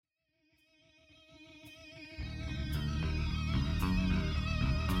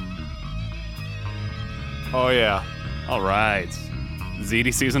Oh, yeah. All right.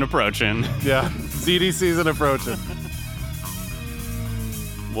 ZD season approaching. Yeah. ZD season approaching.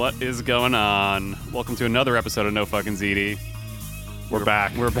 What is going on? Welcome to another episode of No Fucking ZD. We're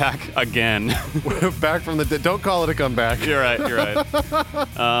back. We're back again. We're back from the dead. Don't call it a comeback. You're right.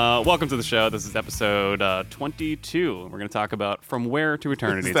 Welcome to the show. This is episode 22. We're going to talk about From Where to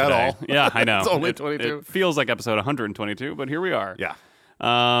Eternity Is that today. all? Yeah, I know. It's only 22. It feels like episode 122, but here we are. Yeah.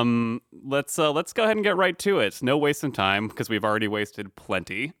 Let's go ahead and get right to it. No wasting time because we've already wasted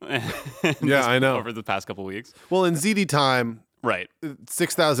plenty. Yeah, I know. Over the past couple weeks. Well, in ZD time, Right.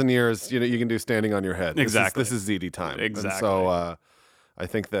 6,000 years, you can do standing on your head. Exactly. This is ZD time. Exactly. And so I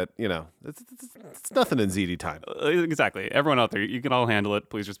think that, it's nothing in ZD time. Exactly. Everyone out there, you can all handle it.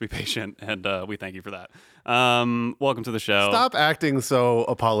 Please just be patient, and we thank you for that. Welcome to the show. Stop acting so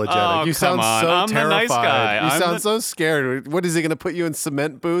apologetic. Oh, You sound come on. so I'm the terrified. nice guy. You I'm sound the- so scared. What is he going to put you in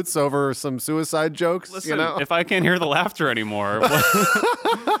cement boots over some suicide jokes? Listen, if I can't hear the laughter anymore, if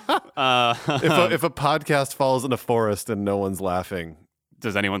a podcast falls in a forest and no one's laughing,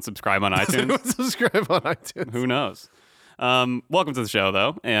 does anyone subscribe on does iTunes? anyone subscribe on iTunes? Who knows? Welcome to the show,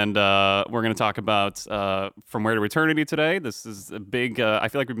 though, and we're going to talk about From Where to Eternity today. This is a big. I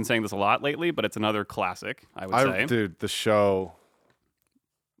feel like we've been saying this a lot lately, but it's another classic. I would say. Dude, the show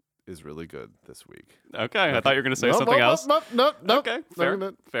is really good this week. Okay, I thought you were going to say Nope, something nope, else. Nope. Okay, fair.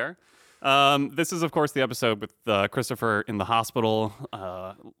 No. Fair. This is, of course, the episode with Christopher in the hospital.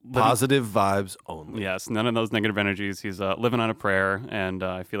 Positive vibes only. Yes, none of those negative energies. He's living on a prayer, and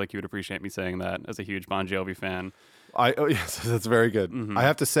I feel like you would appreciate me saying that as a huge Bon Jovi fan. Yes, that's very good. Mm-hmm. I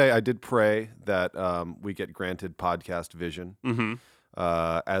have to say, I did pray that we get granted podcast vision,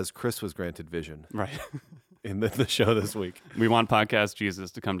 as Chris was granted vision Right. in the show this week. We want Podcast Jesus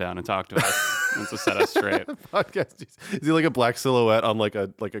to come down and talk to us and to set us straight. Podcast. Is he like a black silhouette on like a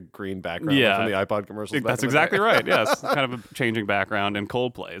green background Yeah. from the iPod commercials? back That's in the day? exactly right. Yes, kind of a changing background, and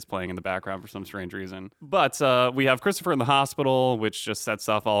Coldplay is playing in the background for some strange reason. But we have Christopher in the hospital, which just sets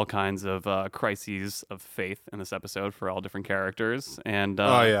off all kinds of crises of faith in this episode for all different characters. And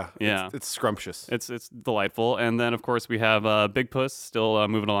Yeah. yeah, It's scrumptious. it's delightful. And then of course we have Big Puss still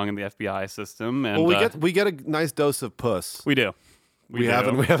moving along in the FBI system. And Well, we get a nice dose of puss. we do. We do.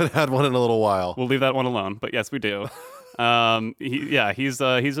 haven't had one in a little while. We'll leave that one alone. But yes, we do. He's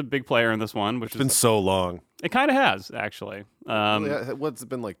a big player in this one, which It's been so long. it kind of has actually. What's it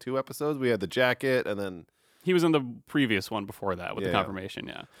been, like 2 episodes? We had the jacket, and then He was in the previous one before that with the Yeah. confirmation,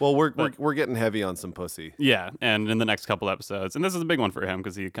 yeah. well, we're getting heavy on some pussy. Yeah, and in the next couple episodes. And this is a big one for him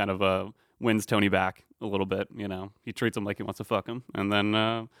because he kind of wins Tony back a little bit, He treats him like he wants to fuck him and then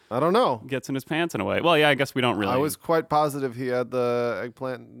I don't know. gets in his pants in a way. Well, yeah, I guess we don't really. I was quite positive he had the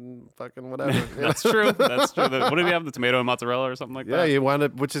eggplant and fucking whatever. That's true. That's true. What did he have? The tomato and mozzarella or something like Yeah, that? you want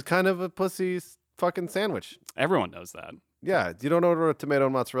it, which is kind of a pussy fucking sandwich. Everyone knows that. Yeah, you don't order a tomato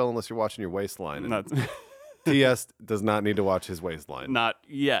and mozzarella unless you're watching your waistline. And Not, TS does not need to watch his waistline. not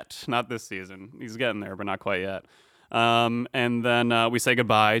yet. Not this season. He's getting there, but not quite yet. And then we say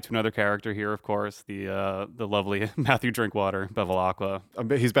goodbye to another character here, of course, the lovely Matthew Drinkwater, Bevilacqua.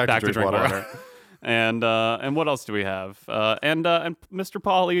 He's back to Drinkwater. And what else do we have? And Mr.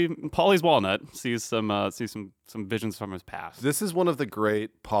 Paulie's Walnut sees some visions from his past. This is one of the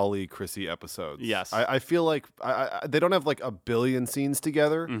great Paulie Chrissy episodes. Yes. I feel like they don't have like a billion scenes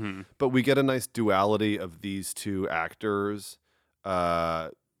together, but we get a nice duality of these two actors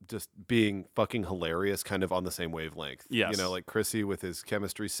just being fucking hilarious, kind of on the same wavelength. Yes. Like Chrissy with his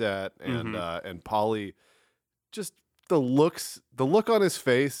chemistry set, and Paulie, just the look on his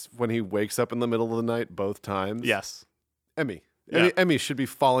face when he wakes up in the middle of the night both times. Yes. Emmy. Yeah. Emmy should be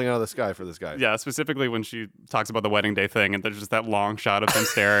falling out of the sky for this guy. Yeah, specifically when she talks about the wedding day thing, and there's just that long shot of him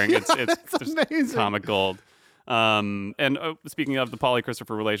staring. It's just amazing. comic gold. And speaking of the Paulie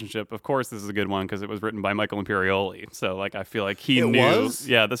Christopher relationship, of course, this is a good one because it was written by Michael Imperioli. So, like, I feel like he It knew. was?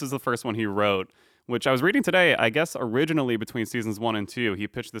 Yeah, this is the first one he wrote, which I was reading today. I guess originally between seasons 1 and 2, he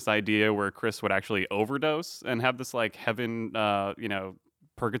pitched this idea where Chris would actually overdose and have this like heaven,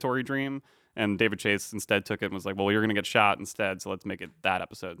 purgatory dream. And David Chase instead took it and was like, well, you're going to get shot instead, so let's make it that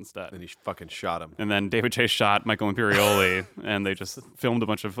episode instead. And he fucking shot him. And then David Chase shot Michael Imperioli, and they just filmed a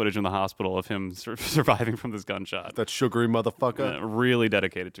bunch of footage in the hospital of him surviving from this gunshot. That sugary motherfucker. Really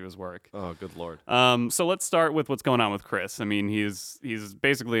dedicated to his work. Oh, good lord. So let's start with what's going on with Chris. I mean, he's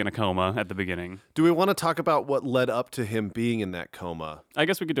basically in a coma at the beginning. Do we want to talk about what led up to him being in that coma? I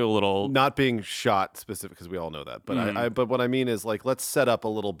guess we could do a little. Not being shot specific, because we all know that. But but what I mean is, like, let's set up a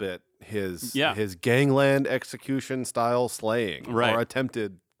little bit his gangland execution style slaying, Right. or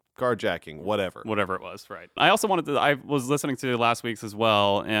attempted carjacking, whatever. Whatever it was, right? I also wanted to. I was listening to last week's as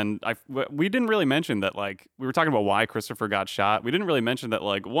well, and we didn't really mention that. Like, we were talking about why Christopher got shot. We didn't really mention that.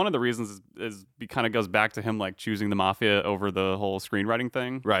 Like, one of the reasons is kind of goes back to him like choosing the mafia over the whole screenwriting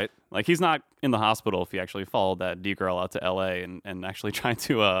thing. Right. Like, he's not in the hospital if he actually followed that D girl out to L.A. and actually tried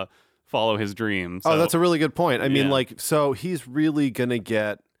to follow his dream. So, oh, that's a really good point. I mean, Yeah. like, so he's really gonna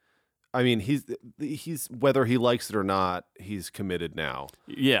get. I mean, he's whether he likes it or not, he's committed now.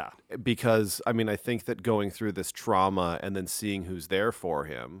 yeah, Because I mean, I think that going through this trauma and then seeing who's there for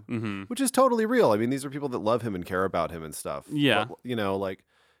him, mm-hmm. which is totally real. I mean, these are people that love him and care about him and stuff. Yeah. But, you know, like,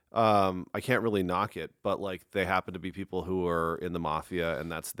 I can't really knock it, but like, they happen to be people who are in the mafia,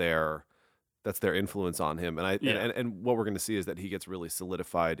 and that's their influence on him. And and what we're going to see is that he gets really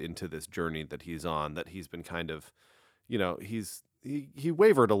solidified into this journey that he's on. That he's been kind of, you know, he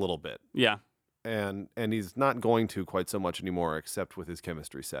wavered a little bit. yeah. And he's not going to quite so much anymore, except with his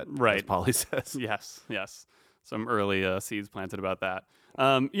chemistry set, as Right. Polly says. Yes. Some early seeds planted about that.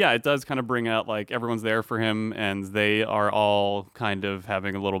 Yeah, it does kind of bring out like everyone's there for him, and they are all kind of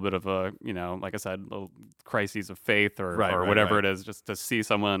having a little bit of a, you know, like I said, little crises of faith or Right, whatever right. it is, just to see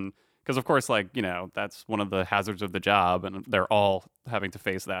someone. Because of course, like, you know, that's one of the hazards of the job, and they're all having to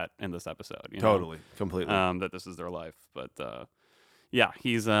face that in this episode. You know? Totally, completely. That this is their life, but yeah,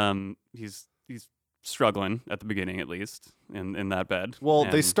 he's struggling at the beginning, at least in that bed. Well,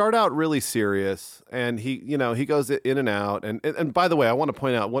 they And- start out really serious, and he goes in and out. And by the way, I want to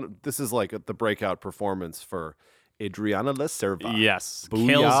point out this is like the breakout performance for Adriana La Cerva. Yes, Booyah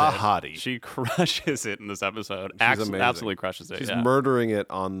kills it. hottie. She crushes it in this episode. amazing. Absolutely crushes it. She's yeah. murdering it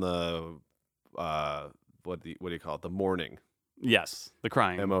on the what do you call it? The morning Yes, the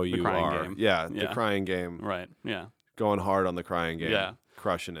crying. the MOUR. crying game. Yeah, the Yeah. crying game. Right. Yeah. Going hard on the crying game. Yeah.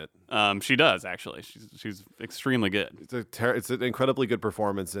 Crushing it. She does actually. She's extremely good. It's an incredibly good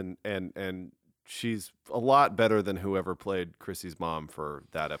performance, and she's a lot better than whoever played Chrissy's mom for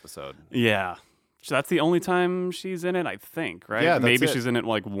that episode. Yeah. So that's the only time she's in it, I think, right? Yeah, that's Maybe it. she's in it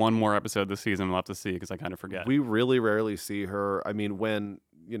like one more episode this season. We'll have to see because I kind of forget. We really rarely see her. I mean, when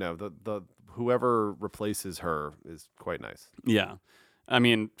the whoever replaces her is quite nice. Yeah. I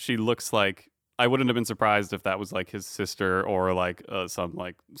mean, she looks like I wouldn't have been surprised if that was like his sister or like some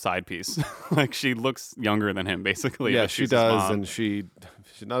like side piece. Like she looks younger than him, basically. Yeah, but she she's his does, mom. and she's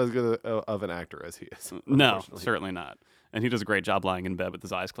not as good of an actor as he is. No, unfortunately. certainly not. And he does a great job lying in bed with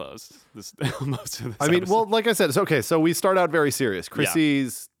his eyes closed. Most of this I mean, episode. well, like I said, it's okay. So we start out very serious.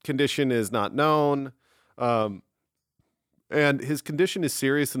 Chrissy's condition is not known. And his condition is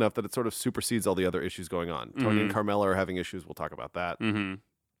serious enough that it sort of supersedes all the other issues going on. Tony and Carmela are having issues. We'll talk about that.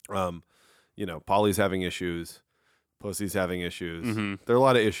 Mm-hmm. Polly's having issues. Pussy's having issues. Mhm. There are a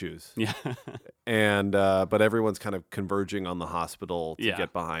lot of issues. Yeah. And but everyone's kind of converging on the hospital to Yeah.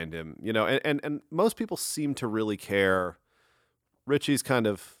 get behind him. And most people seem to really care. Richie's kind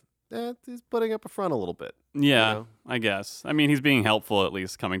of he's putting up a front a little bit. Yeah, know? I guess. I mean, he's being helpful at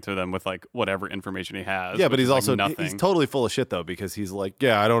least, coming to them with like whatever information he has. Yeah, which but he's is, like, also nothing. he's totally full of shit though, because he's like,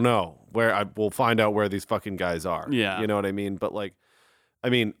 yeah, I don't know we'll find out where these fucking guys are. Yeah. You know what I mean? But like, I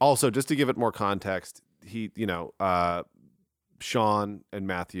mean, also just to give it more context, Sean and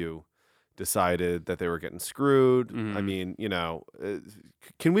Matthew decided that they were getting screwed. Mhm. I mean,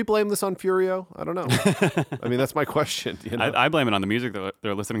 can we blame this on Furio? I don't know. I mean, that's my question. I blame it on the music that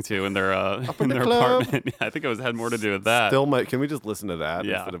they're listening to in their in in the their club. apartment. I think it had more to do with that. Still can we just listen to that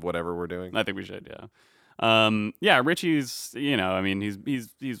Yeah. instead of whatever we're doing? I think we should, yeah. Yeah, Richie's, I mean,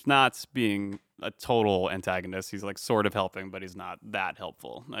 he's not being a total antagonist. He's like sort of helping, but he's not that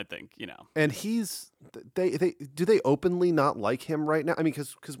helpful, I think, And they openly not like him right now? I mean,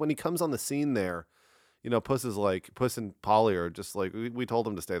 because when he comes on the scene there, Puss and Polly are just like, we told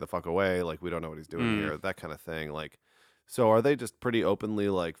him to stay the fuck away. Like, we don't know what he's doing here, that kind of thing. Like, so are they just pretty openly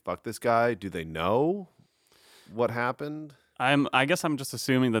like, fuck this guy? Do they know what happened? I guess I'm just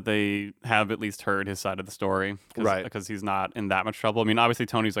assuming that they have at least heard his side of the story, Right. Because he's not in that much trouble. I mean, obviously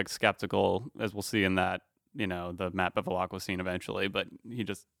Tony's like skeptical, as we'll see in that, the Matt Bevilacqua scene eventually, but he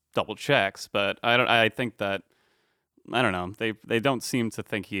just double checks. But I think that, I don't know, they don't seem to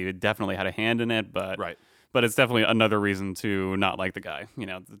think he definitely had a hand in it, but Right. But it's definitely another reason to not like the guy.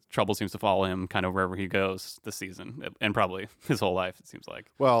 The trouble seems to follow him kind of wherever he goes this season, and probably his whole life, it seems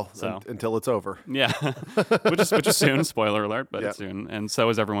like. Well, So. until it's over. Yeah, which is soon. Spoiler alert, but Yeah. it's soon, and so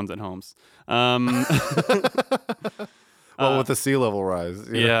is everyone's at homes. Well, with the sea level rise.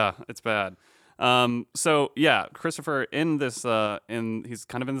 Yeah, it's bad. So yeah, Christopher in this, he's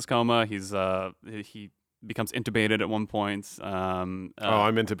kind of in this coma. He becomes intubated at one point. I'm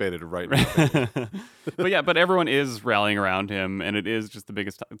intubated right now. But everyone is rallying around him, and it is just the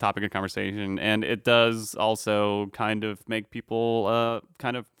biggest topic of conversation. And it does also kind of make people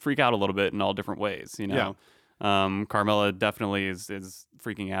kind of freak out a little bit in all different ways, you know? Carmela definitely is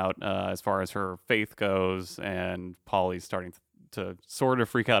freaking out as far as her faith goes, and Polly's starting to sort of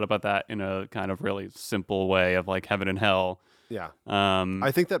freak out about that in a kind of really simple way of like heaven and hell. Yeah.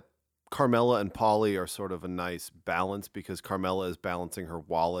 I think that Carmela and Polly are sort of a nice balance because Carmela is balancing her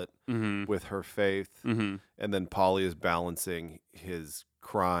wallet with her faith, and then Polly is balancing his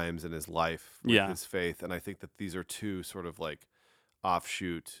crimes and his life with his faith. And I think that these are two sort of like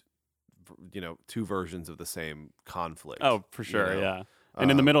offshoot, two versions of the same conflict. Oh, for sure, yeah.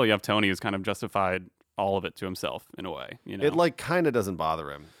 And in the middle, you have Tony, who's kind of justified all of it to himself in a way. You know, it like kind of doesn't bother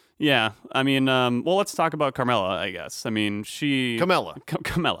him. Yeah, I mean, well, let's talk about Carmela, I guess. I mean, Carmela.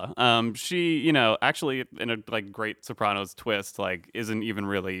 She, actually, in a like great Sopranos twist, like isn't even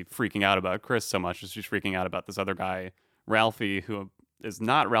really freaking out about Chris so much as she's freaking out about this other guy, Ralphie, who is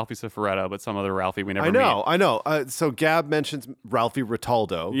not Ralphie Cifaretto, but some other Ralphie we never meet. I know. So Gab mentions Ralphie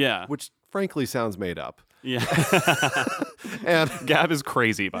Ritaldo, which frankly sounds made up. Yeah. And Gab is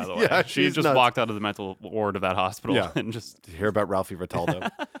crazy, by the way. Yeah, she just nuts. Walked out of the mental ward of that hospital and just to hear about Ralphie Ritaldo.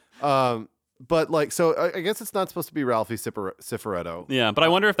 But like, so I guess it's not supposed to be Ralphie Cifaretto. Yeah, but I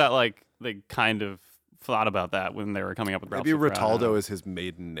wonder if that like they kind of thought about that when they were coming up with Ralphie. Maybe Ritaldo is his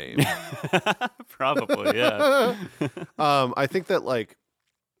maiden name. Probably, yeah. I think that like,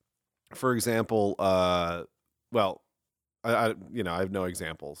 for example, I have no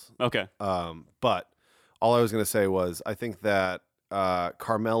examples. Okay. But all I was going to say was I think that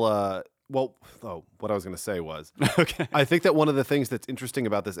Carmela. Well, what I was going to say was, okay. I think that one of the things that's interesting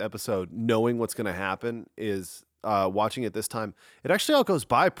about this episode, knowing what's going to happen, is watching it this time. It actually all goes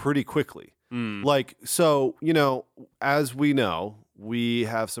by pretty quickly. Like, so, as we know, we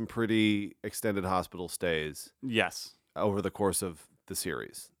have some pretty extended hospital stays. Yes. Over the course of the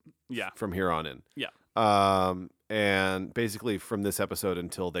series. Yeah. From here on in. Yeah. And basically from this episode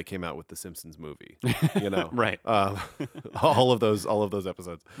until they came out with the Simpsons movie, right. All of those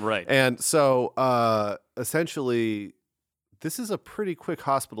episodes. Right. And so, essentially this is a pretty quick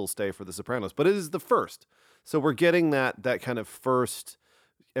hospital stay for the Sopranos, but it is the first. So we're getting that kind of first,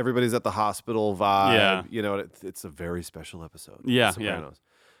 everybody's at the hospital vibe, it's a very special episode. Yeah. The Sopranos.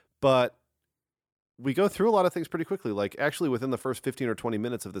 But we go through a lot of things pretty quickly. Like actually within the first 15 or 20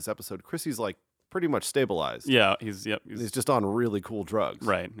 minutes of this episode, Chrissy's like pretty much stabilized. Yeah, he's just on really cool drugs.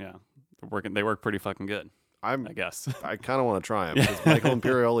 Right, yeah. They work pretty fucking good. I guess. I kind of want to try him because Michael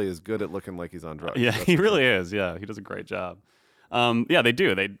Imperioli is good at looking like he's on drugs. Yeah, he really is. Yeah, he does a great job. Yeah, they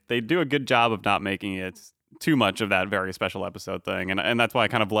do. They do a good job of not making it too much of that very special episode thing. And that's why I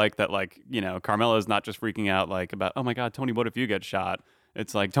kind of like that, like, Carmela is not just freaking out like about, oh my God, Tony, what if you get shot?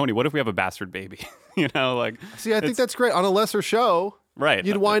 It's like, Tony, what if we have a bastard baby? See, I think that's great. On a lesser show, right,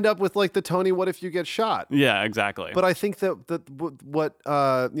 you'd wind up with like the Tony, what if you get shot? Yeah, exactly. But I think that what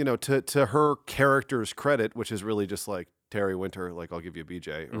to her character's credit, which is really just like Terry Winter, like I'll give you a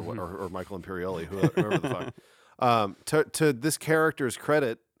BJ or Michael Imperioli, whoever the fuck. To this character's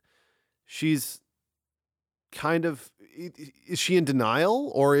credit, she's kind of, is she in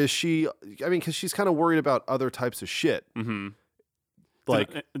denial or is she? I mean, because she's kind of worried about other types of shit. Mm-hmm.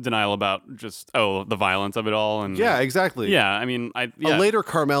 Like denial about just the violence of it all, and yeah, exactly. Yeah, I mean, a later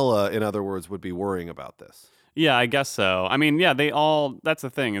Carmela, in other words, would be worrying about this. Yeah, I guess so. I mean, yeah, that's the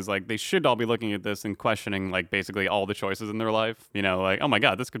thing is like they should all be looking at this and questioning like basically all the choices in their life. Like, oh my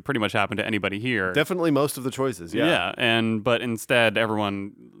God, this could pretty much happen to anybody here. Definitely most of the choices. Yeah. Yeah, but instead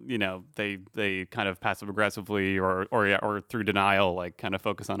everyone, they kind of passive aggressively or through denial like kind of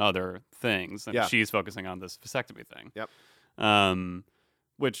focus on other things, and she's focusing on this vasectomy thing. Yep.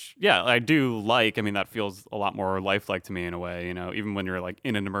 Which, yeah, I do like. I mean, that feels a lot more lifelike to me in a way, even when you're like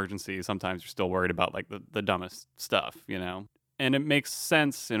in an emergency, sometimes you're still worried about like the dumbest stuff, And it makes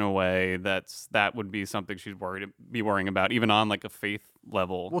sense in a way that would be something she'd be worrying about, even on like a faith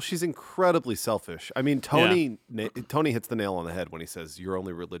level. Well, she's incredibly selfish. I mean, Tony hits the nail on the head when he says you're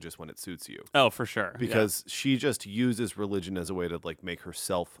only religious when it suits you. Oh, for sure. Because she just uses religion as a way to like make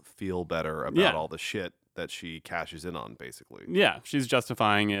herself feel better about all the shit that she cashes in on, basically. Yeah, she's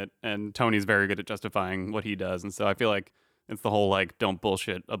justifying it, and Tony's very good at justifying what he does, and so I feel like it's the whole like don't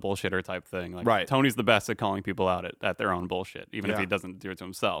bullshit a bullshitter type thing. Like, right. Tony's the best at calling people out at their own bullshit, even if he doesn't do it to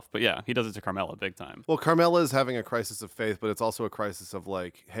himself. But yeah, he does it to Carmela big time. Well, Carmela is having a crisis of faith, but it's also a crisis of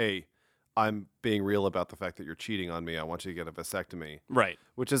like, hey, I'm being real about the fact that you're cheating on me. I want you to get a vasectomy. Right.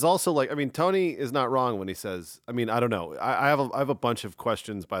 Which is also like, I mean, Tony is not wrong when he says, I mean, I don't know. I have a bunch of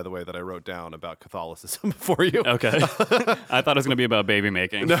questions, by the way, that I wrote down about Catholicism for you. Okay. I thought it was going to be about baby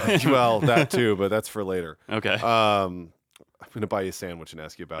making. No, well, that too, but that's for later. Okay. I'm going to buy you a sandwich and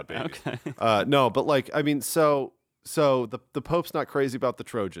ask you about babies. Okay. No, but like, I mean, so the Pope's not crazy about the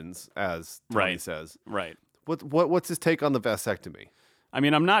Trojans, as Tony Right. says. Right. What's his take on the vasectomy? I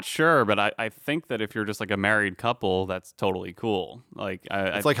mean, I'm not sure, but I think that if you're just like a married couple, that's totally cool. Like,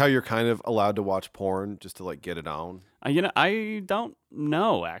 It's like how you're kind of allowed to watch porn just to like get it on. I don't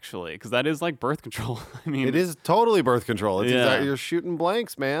know actually, because that is like birth control. I mean, It is totally birth control. It's Yeah. you're shooting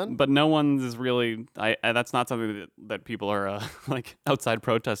blanks, man. but no one's is really. That's not something that people are like outside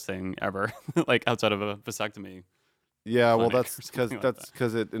protesting ever, like outside of a vasectomy. Yeah, well, clinic that's or because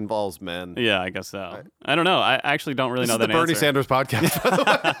something like it involves men. Yeah, I guess so. I don't know. I actually don't really This know is the that Bernie answer. Sanders podcast. By the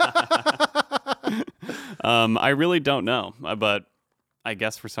way. I really don't know, but I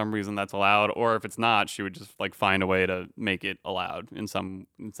guess for some reason that's allowed, or if it's not, she would just like find a way to make it allowed in some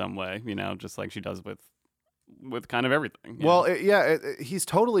way, just like she does with kind of everything. you Well, know? he's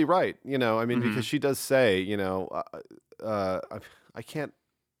totally right. I mean, Mhm. because she does say, I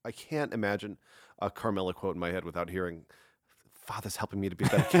can't imagine a Carmela quote in my head without hearing, "Father's helping me to be a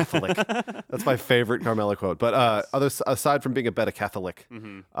better Catholic." That's my favorite Carmela quote. But aside from being a better Catholic,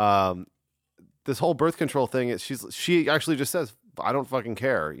 Mhm. this whole birth control thing is she actually just says, "I don't fucking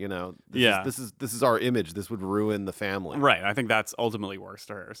care." Yeah. This is our image. This would ruin the family. Right. I think that's ultimately worse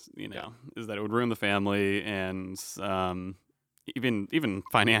to her. Is that it would ruin the family, and even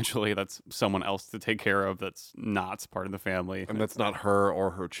financially, that's someone else to take care of. That's not part of the family. And that's not her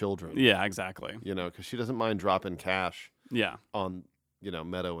or her children. Yeah, exactly. Because she doesn't mind dropping cash Yeah. on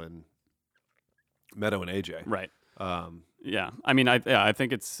Meadow and AJ. Right. Yeah. I mean, I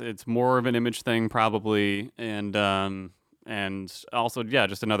think it's more of an image thing probably, and also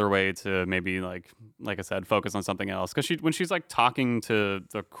just another way to maybe like I said, focus on something else. Because when she's like talking to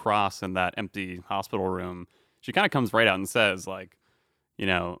the cross in that empty hospital room, she kind of comes right out and says like,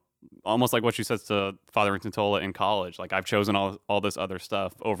 almost like what she says to Father Intantola in college, like I've chosen all this other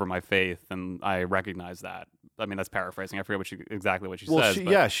stuff over my faith, and I recognize that. I mean, that's paraphrasing. I forget exactly what she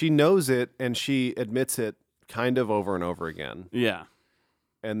says. She knows it and she admits it kind of over and over again. Yeah.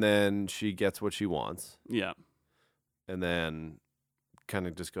 And then she gets what she wants. Yeah. And then kind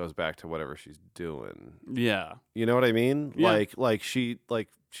of just goes back to whatever she's doing. Yeah. You know what I mean? Yeah. Like she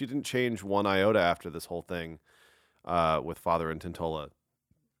didn't change one iota after this whole thing with Father Intantola,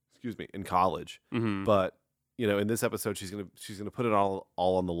 in college. Mm-hmm. But in this episode, she's gonna put it all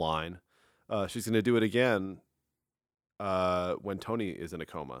on the line. She's gonna do it again when Tony is in a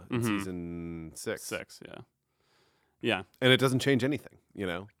coma in season 6. 6, yeah. Yeah. And it doesn't change anything,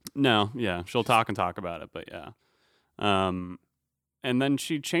 No, yeah. She'll talk about it, but yeah. And then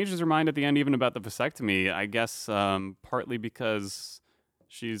she changes her mind at the end even about the vasectomy, I guess partly because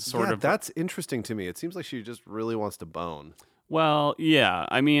she's sort of... That's interesting to me. It seems like she just really wants to bone. Well, yeah.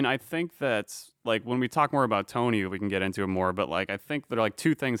 I mean, I think that, like, when we talk more about Tony, we can get into it more, but, like, I think there are, like,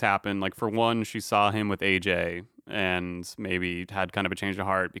 two things happen. Like, for one, she saw him with AJ and maybe had kind of a change of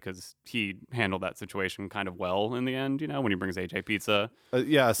heart because he handled that situation kind of well in the end, when he brings AJ pizza.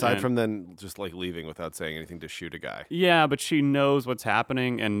 Aside from then just, like, leaving without saying anything to shoot a guy. Yeah, but she knows what's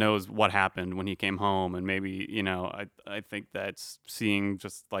happening and knows what happened when he came home. And maybe, I think that's seeing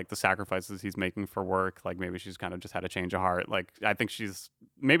just, like, the sacrifices he's making for work. Like, maybe she's kind of just had a change of heart. Like, I think she's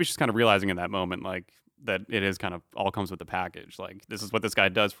kind of realizing in that moment, like, that it is kind of all comes with the package. Like, this is what this guy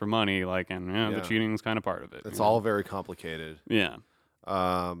does for money. Like, and the cheating is kind of part of it. It's all very complicated. Yeah.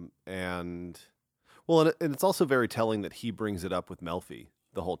 And it's also very telling that he brings it up with Melfi,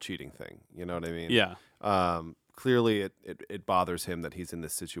 the whole cheating thing. You know what I mean? Yeah. Clearly it bothers him that he's in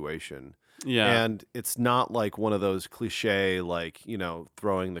this situation. Yeah. And it's not like one of those cliche, like,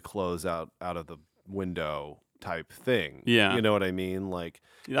 throwing the clothes out of the window type thing. Yeah. You know what I mean? Like,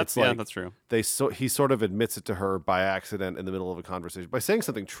 that's true. He sort of admits it to her by accident in the middle of a conversation by saying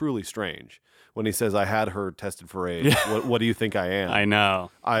something truly strange when he says, "I had her tested for AIDS. Yeah. What do you think I am?" I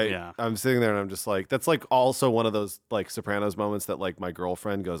know. I'm sitting there and I'm just like, that's like also one of those like Sopranos moments that like my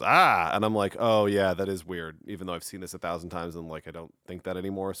girlfriend goes, "Ah," and I'm like, "Oh yeah, that is weird." Even though I've seen this 1,000 times and like I don't think that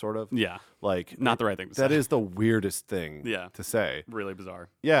anymore. Sort of. Yeah. Like not the right thing to say. That is the weirdest thing. To say. Really bizarre.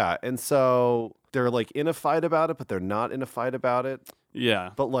 Yeah, and so they're like in a fight about it, but they're not in a fight about it. Yeah.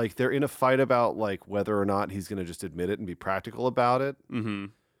 But like they're in a fight about like whether or not he's going to just admit it and be practical about it. Mm-hmm.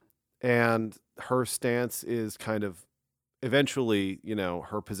 And her stance is kind of eventually,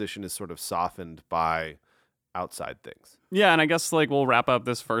 her position is sort of softened by outside things. Yeah, and I guess like we'll wrap up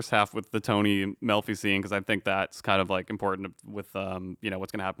this first half with the Tony Melfi scene because I think that's kind of like important with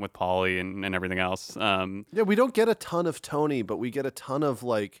what's gonna happen with Paulie and everything else. Yeah, we don't get a ton of Tony, but we get a ton of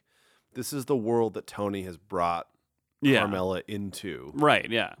like, this is the world that Tony has brought Carmela into. Right.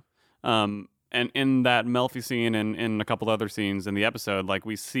 Yeah. And in that Melfi scene and in a couple other scenes in the episode, like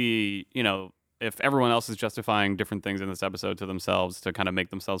we see, if everyone else is justifying different things in this episode to themselves to kind of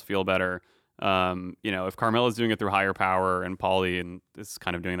make themselves feel better. If Carmela's doing it through higher power and Paulie and is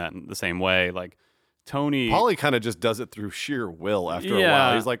kind of doing that in the same way, like Tony. Paulie kind of just does it through sheer will after a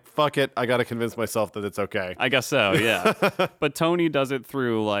while. He's like, fuck it. I got to convince myself that it's okay. I guess so, yeah. But Tony does it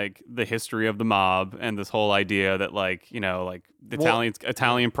through like the history of the mob and this whole idea that like,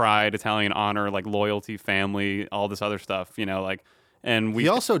 Italian pride, Italian honor, like loyalty, family, all this other stuff, and he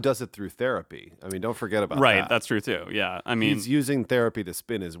also does it through therapy. I mean, don't forget about that. Right, that's true too. Yeah. I mean, he's using therapy to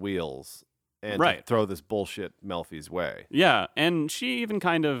spin his wheels and to throw this bullshit Melfi's way. Yeah, and she even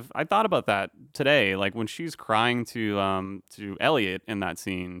I thought about that today, like when she's crying to Elliot in that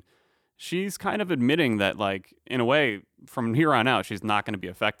scene, she's kind of admitting that like in a way from here on out she's not going to be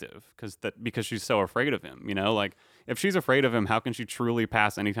effective because she's so afraid of him, like if she's afraid of him, how can she truly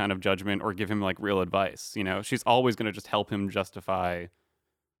pass any kind of judgment or give him like real advice? She's always going to just help him justify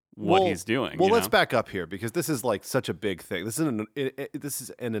what he's doing. Well, let's back up here because this is like such a big thing. This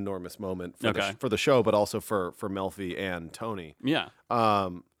is an enormous moment for the show, but also for Melfi and Tony. Yeah. I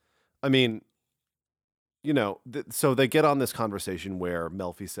mean, so they get on this conversation where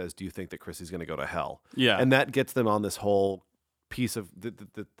Melfi says, "Do you think that Chrissy's going to go to hell?" Yeah. And that gets them on this whole piece of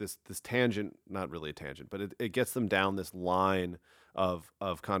this tangent, not really a tangent, but it gets them down this line of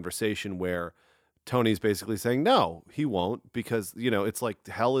conversation where Tony's basically saying, no, he won't, because, it's like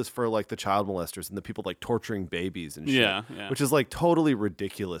hell is for like the child molesters and the people like torturing babies and shit. Yeah. Which is like totally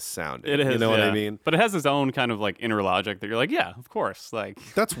ridiculous sounding. It is. You know what I mean? But it has its own kind of like inner logic that you're like, yeah, of course. Like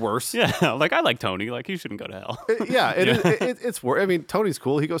that's worse. Yeah. Like I like Tony. Like he shouldn't go to hell. It's worse. I mean, Tony's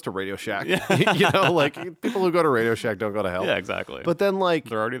cool. He goes to Radio Shack. Yeah. Like people who go to Radio Shack don't go to hell. Yeah, exactly. But then like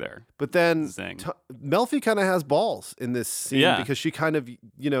they're already there. But then Melfi kind of has balls in this scene because she kind of,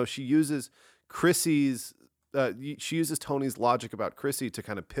 she uses Chrissy's she uses Tony's logic about Chrissy to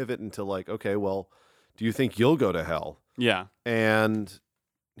kind of pivot into like, okay, well, do you think you'll go to hell? Yeah. And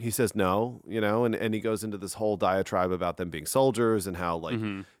he says no, and he goes into this whole diatribe about them being soldiers and how like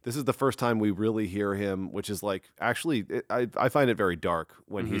this is the first time we really hear him, which is like actually I find it very dark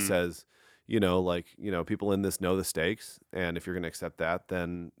when he says, people in this know the stakes, and if you're going to accept that,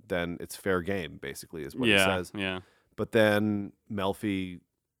 then it's fair game, basically, is what he says. Yeah. But then Melfi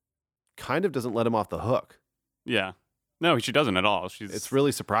kind of doesn't let him off the hook. Yeah. No, she doesn't at all. It's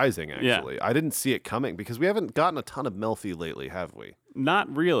really surprising, actually. Yeah. I didn't see it coming because we haven't gotten a ton of Melfi lately, have we?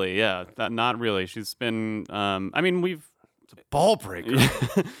 Not really, yeah. Not really. She's been, It's a ball breaker.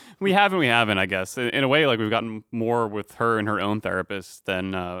 we haven't, I guess. In a way, like we've gotten more with her and her own therapist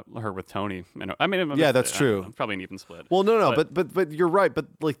than her with Tony. Yeah, that's true. Probably an even split. Well, no, but you're right. But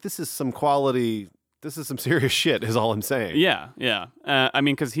like this is some quality... This is some serious shit, is all I'm saying. Yeah.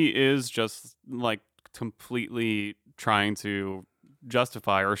 Because he is just like completely trying to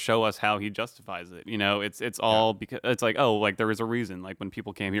justify or show us how he justifies it. It's all because it's like, oh, like there is a reason. Like when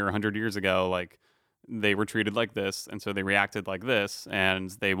people came here 100 years ago, like they were treated like this, and so they reacted like this, and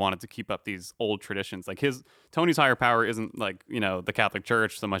they wanted to keep up these old traditions. Like Tony's higher power isn't like the Catholic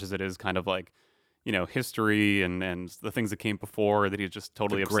Church so much as it is kind of like history and the things that came before that he's just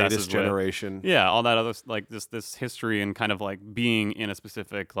totally obsessed with. Greatest generation. Yeah, all that other like this history and kind of like being in a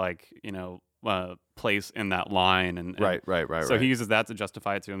specific like place in that line and right. So he uses that to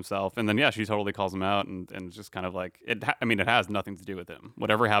justify it to himself, and then she totally calls him out and just kind of like it has nothing to do with him.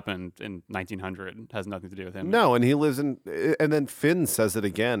 Whatever happened in 1900 has nothing to do with him. No, and he lives in, and then Finn says it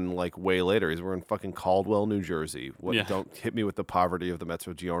again like way later. We're in fucking Caldwell, New Jersey. Don't hit me with the poverty of the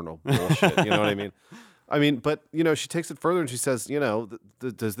Mezzogiorno bullshit. You know what I mean? But she takes it further and she says,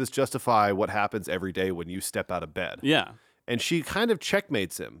 does this justify what happens every day when you step out of bed? Yeah. And she kind of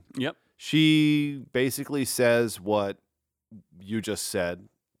checkmates him. Yep. She basically says what you just said,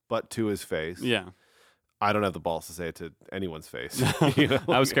 but to his face. Yeah. I don't have the balls to say it to anyone's face.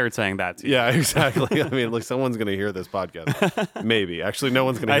 I was scared saying that too. Yeah, exactly. I mean, look, someone's going to hear this podcast. Maybe. Actually, no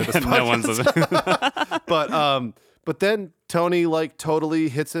one's going to hear this podcast. No one's. But then Tony like totally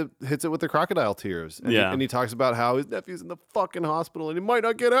hits it with the crocodile tears. And he talks about how his nephew's in the fucking hospital and he might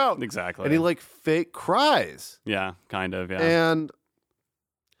not get out. Exactly. And he like fake cries. Yeah, kind of, yeah.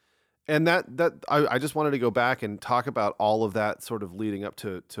 And that I just wanted to go back and talk about all of that sort of leading up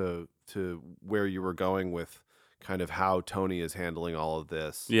to where you were going with kind of how Tony is handling all of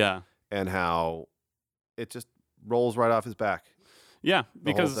this. Yeah. And how it just rolls right off his back. Yeah,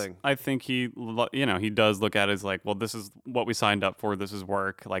 The whole because thing. I think he does look at it as like, well, this is what we signed up for. This is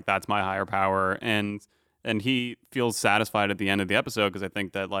work. Like, that's my higher power. And he feels satisfied at the end of the episode because I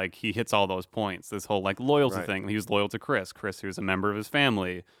think that, like, he hits all those points. This whole, like, loyalty Right. thing. He was loyal to Chris, who was a member of his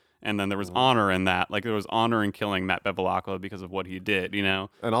family. And then there was honor in that. Like, there was honor in killing Matt Bevilacqua because of what he did, you know?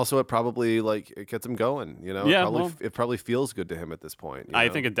 And also, it probably like it gets him going. You know, Yeah, it probably feels good to him at this point. You I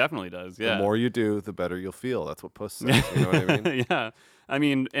know? think it definitely does, yeah. the more you do, the better you'll feel. That's what Puss says. You know what I mean? Yeah. I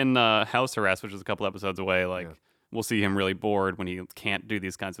mean, in House Arrest, which is a couple episodes away, like, we'll see him really bored when he can't do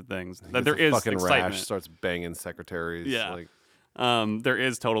these kinds of things. That there Gets a is fucking excitement. rash, starts banging secretaries. Yeah. Like, There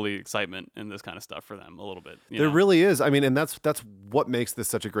is totally excitement in this kind of stuff for them a little bit. there know? really is. I mean, and that's what makes this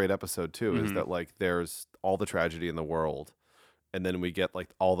such a great episode too. Mm-hmm. Is that like there's all the tragedy in the world, and then we get like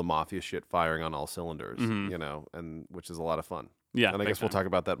all the mafia shit firing on all cylinders. You know, and which is a lot of fun. Mm-hmm. Yeah. And I big guess we'll time. talk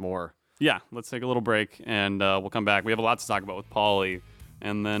about that more. Yeah, let's take a little break and we'll come back. We have a lot to talk about with Paulie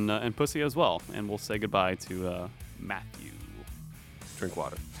and then and Pussy as well. And we'll say goodbye to Matthew. Drink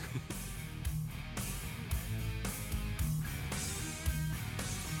water.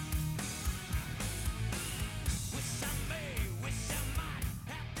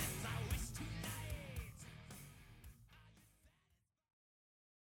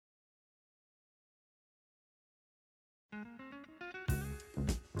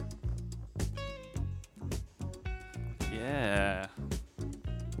 Yeah.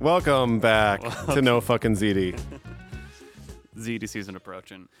 Welcome back to No Fucking ZD. ZD season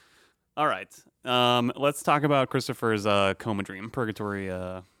approaching. All right. Let's talk about Christopher's coma dream, purgatory,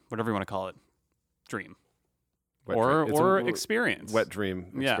 whatever you want to call it, dream. Wet or dream. It's a experience. Wet dream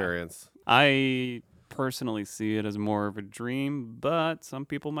Yeah. experience. I personally see it as more of a dream, but some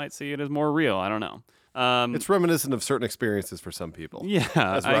people might see it as more real. I don't know. It's reminiscent of certain experiences for some people. Yeah,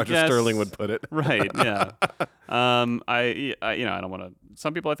 As I Roger guess- Sterling would put it. Right. Yeah. I don't want to.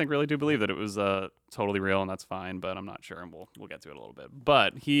 Some people I think really do believe that it was totally real, and that's fine. But I'm not sure, and we'll get to it a little bit.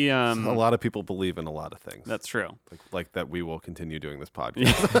 But he, A lot of people believe in a lot of things. that's true. like that we will continue doing this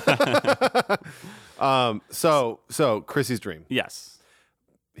podcast. So Chrissy's dream. Yes.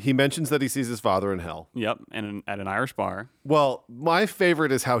 He mentions that he sees his father in hell. Yep. And at an Irish bar. Well, my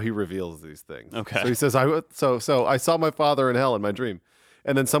favorite is how he reveals these things. Okay. So he says, so I saw my father in hell in my dream.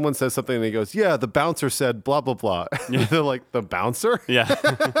 And then someone says something and he goes, yeah, the bouncer said blah, blah, blah. And they're like, the bouncer? Yeah.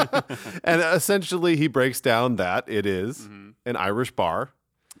 And essentially he breaks down that it is an Irish bar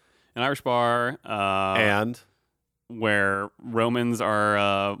An Irish bar. and Where Romans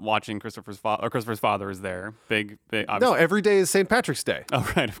are watching Christopher's father is there. Big. no, Obviously. every day is St. Patrick's Day. Oh,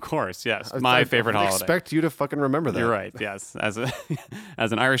 right. Of course. Yes. My favorite I holiday. expect you to fucking remember that. You're right. Yes, as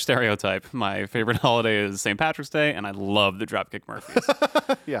an Irish stereotype, my favorite holiday is St. Patrick's Day, and I love the Dropkick Murphys.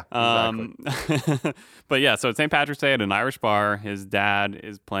 Yeah, exactly. But yeah, so it's St. Patrick's Day at an Irish bar. His dad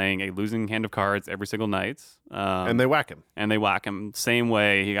is playing a losing hand of cards every single night, And they whack him. and they whack him same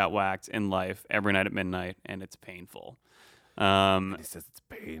way he got whacked in life every night at midnight, and it's painful. He says it's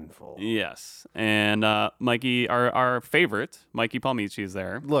painful. Yes, and Mikey, our favorite, Mikey Palmici, is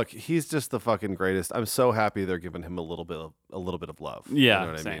there. Look, he's just the fucking greatest. I'm so happy they're giving him a little bit of love. Yeah, you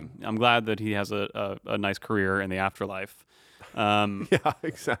know what same. I mean? I'm glad that he has a nice career in the afterlife. Yeah,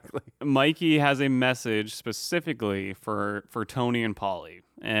 exactly. Mikey has a message specifically for Tony and Paulie.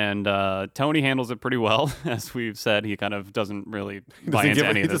 And Tony handles it pretty well. As we've said, he kind of doesn't really buy into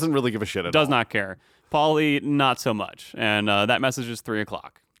any He of this. doesn't really give a shit at Does all. not care. Paulie, not so much. And that message is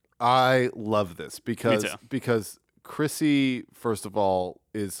 3:00. I love this because Me too. Chrissy, first of all,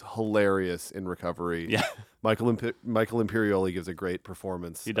 is hilarious in recovery. Yeah. Michael Imperioli gives a great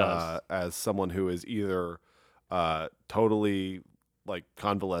performance. He does. As someone who is either totally like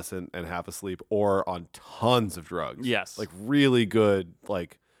convalescent and half asleep or on tons of drugs. Yes. Like really good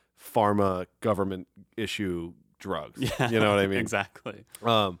like pharma government issue drugs. Yeah. You know what I mean? Exactly.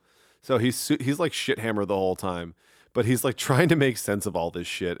 So he's like shit hammered the whole time, but he's like trying to make sense of all this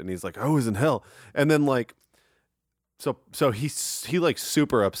shit, and he's like, "I was in hell," and then like, so he like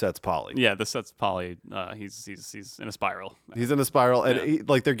super upsets Polly. Yeah, this sets Paulie. He's in a spiral. He's in a spiral, and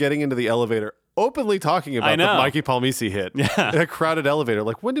like they're getting into the elevator, openly talking about know. the Mikey Palmici hit. Yeah. In a crowded elevator.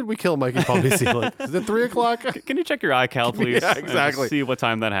 Like, when did we kill Mikey Palmici? Like, is it 3:00? Can you check your iCal, please? Yeah, and just exactly. see what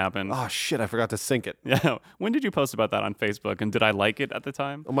time that happened. Oh shit! I forgot to sync it. Yeah. When did you post about that on Facebook? And did I like it at the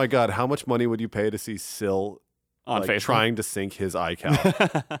time? Oh my god! How much money would you pay to see Syl On like, Facebook. trying to sync his iCal?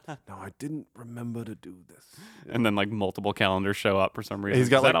 No, I didn't remember to do this. And then like multiple calendars show up for some reason. He's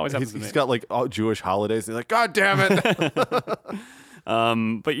got 'Cause like that always happens he's to me. got like all Jewish holidays. And he's like, God damn it!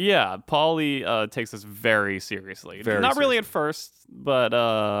 But yeah, Paulie takes this very seriously. Very Not really seriously. at first,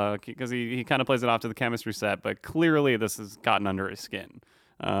 but because he kind of plays it off to the chemistry set, but clearly this has gotten under his skin.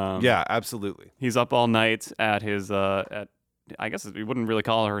 Yeah, absolutely. He's up all night at his I guess we wouldn't really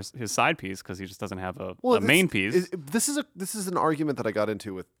call her his side piece because he just doesn't have a main piece. This is an argument that I got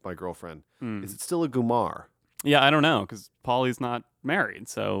into with my girlfriend. Is it still a Gumar? Yeah, I don't know because Paulie's not married,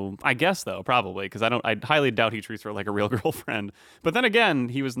 so I guess though probably because I highly doubt he treats her like a real girlfriend. But then again,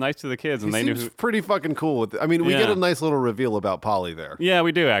 he was nice to the kids and He they knew seems who. pretty fucking cool with it. I mean, we get Yeah. a nice little reveal about Polly there. Yeah,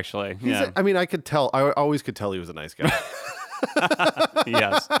 we do actually. Yeah, I mean, I could tell. I always could tell he was a nice guy.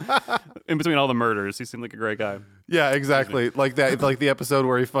 yes. In between all the murders, he seemed like a great guy. Yeah, exactly. Like that. Like the episode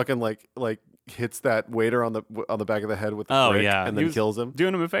where he fucking like hits that waiter on the back of the head with the brick yeah, and He then was kills him.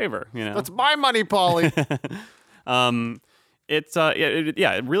 doing him a favor. You know, That's my money, Polly.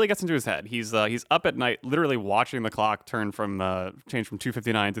 it really gets into his head. He's up at night, literally watching the clock change from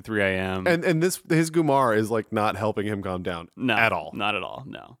 2:59 to 3 a.m. and his Gumar is like not helping him calm down no, at all. not at all.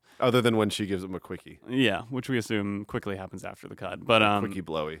 No. Other than when she gives him a quickie, Yeah, which we assume quickly happens after the cut. But quickie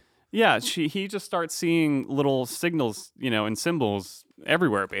blowy. yeah, he just starts seeing little signals, and symbols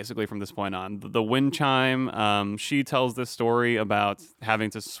everywhere basically from this point on. The wind chime. She tells this story about having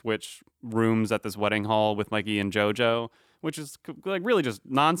to switch rooms at this wedding hall with Mikey and JoJo, which is like really just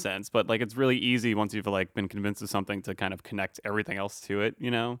nonsense. But like it's really easy once you've like been convinced of something to kind of connect everything else to it.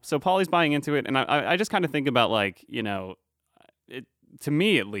 So Paulie's buying into it, and I just kind of think about like it. To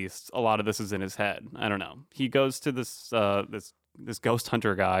me, at least, a lot of this is in his head. I don't know. He goes to this ghost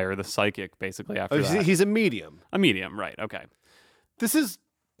hunter guy or the psychic, basically, after that. He's a medium. A medium, right. Okay. This is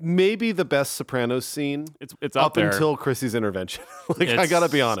maybe the best Sopranos scene. It's up there. Until Chrissy's intervention. I gotta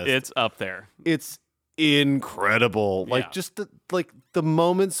be honest. It's up there. It's incredible. Like Yeah. just the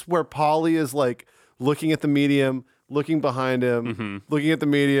moments where Polly is like looking at the medium, looking behind him, looking at the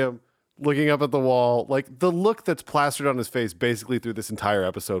medium, looking up at the wall, like the look that's plastered on his face basically through this entire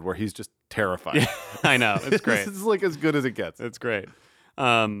episode where he's just terrified. I know. It's great. It's like as good as it gets. It's great.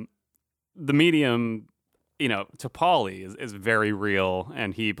 The medium, to Paulie is very real,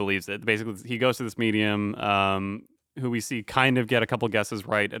 and he believes it. Basically, he goes to this medium, who we see kind of get a couple guesses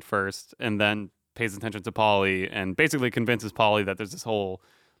right at first, and then pays attention to Paulie and basically convinces Paulie that there's this whole,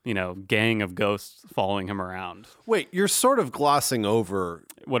 gang of ghosts following him around. Wait, you're sort of glossing over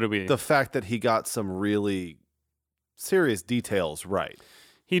What did we? the fact that he got some really serious details right.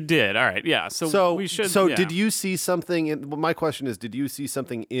 He did. All right. Yeah. So we should. So yeah. did you see something in? Well, my question is, did you see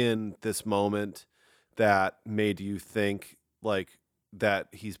something in this moment that made you think like that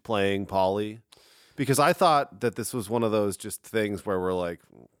he's playing Paulie? Because I thought that this was one of those just things where we're like,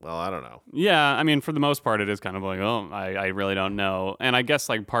 well, I don't know. Yeah, I mean, for the most part, it is kind of like, oh, I really don't know. And I guess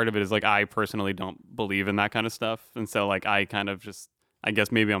like part of it is like I personally don't believe in that kind of stuff. And so like I kind of just, I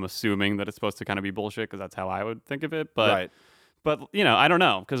guess maybe I'm assuming that it's supposed to kind of be bullshit because that's how I would think of it. But, Right. But, I don't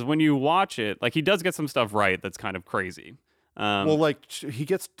know. Because when you watch it, like he does get some stuff right that's kind of crazy. Well, like he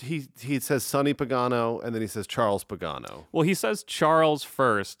says Sonny Pagano and then he says Charles Pagano. Well, he says Charles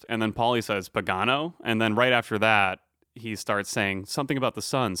first, and then Paulie says Pagano, and then right after that, he starts saying something about the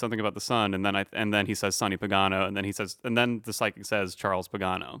sun, and then he says Sonny Pagano, and then the psychic says Charles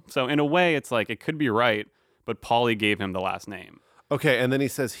Pagano. So in a way, it's like it could be right, but Paulie gave him the last name. Okay, and then he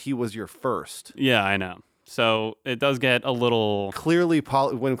says he was your first. Yeah, I know. So it does get a little. Clearly,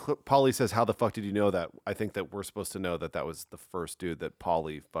 when Paulie says, "How the fuck did you know that?" I think that we're supposed to know that that was the first dude that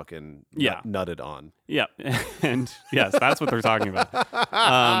Paulie fucking nutted on. Yeah, and yes, that's what they're talking about.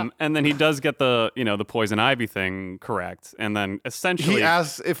 And then he does get the the poison ivy thing correct, and then essentially He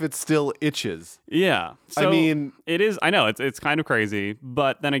asks if it still itches. Yeah, so I mean, it is. I know it's kind of crazy,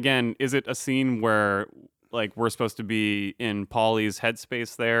 but then again, is it a scene where like we're supposed to be in Paulie's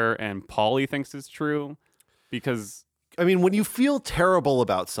headspace there, and Paulie thinks it's true? Because I mean, when you feel terrible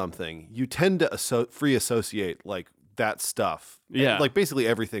about something, you tend to free associate like that stuff. Yeah. Like basically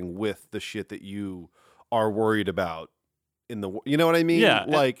everything with the shit that you are worried about you know what I mean? Yeah.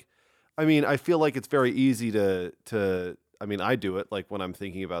 Like, I mean, I feel like it's very easy to, I mean, I do it like when I'm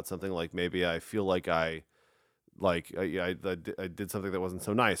thinking about something like maybe I feel like I did something that wasn't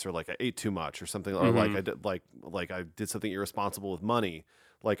so nice, or like I ate too much or something, or like I did something irresponsible with money.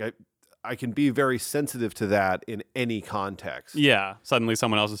 Like I can be very sensitive to that in any context. yeah, suddenly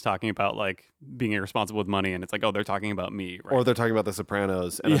someone else is talking about like being irresponsible with money, and it's like, oh, they're talking about me, right? Or they're talking about The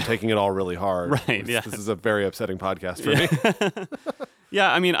Sopranos, and I'm taking it all really hard. Right, yeah. This is a very upsetting podcast for me.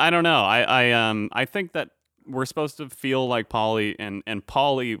 Yeah, I mean, I don't know. I think that we're supposed to feel like Paulie, and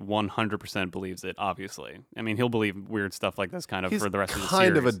Paulie 100% believes it, obviously. I mean, he'll believe weird stuff like this kind of He's for the rest of the series.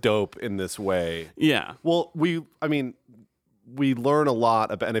 kind of a dope in this way. Yeah. Well, we learn a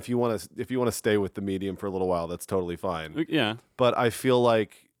lot about, and if you want to stay with the medium for a little while, that's totally fine. Yeah. But I feel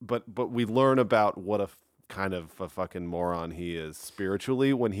like, but we learn about what a kind of a fucking moron he is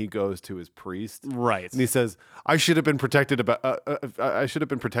spiritually when he goes to his priest, Right. and he says, I should have been protected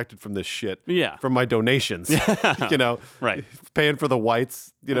from this shit, Yeah. from my donations, Right. paying for the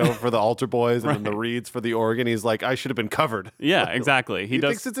whites, for the altar boys, and then the reeds for the organ. He's like, I should have been covered. Yeah, exactly. He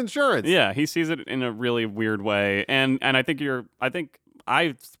thinks it's insurance. Yeah, he sees it in a really weird way, and I think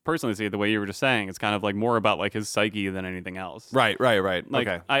I personally see it the way you were just saying. It's kind of like more about like his psyche than anything else. Right. Like,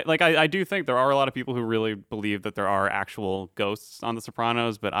 Okay. I do think there are a lot of people who really believe that there are actual ghosts on The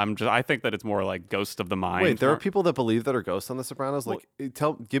Sopranos, but I think that it's more like ghost of the mind. Wait, there are people that believe that are ghosts on The Sopranos. Like,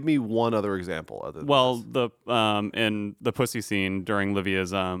 give me one other example. Other than this. In the pussy scene during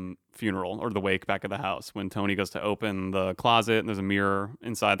Livia's funeral or the wake back at the house, when Tony goes to open the closet and there's a mirror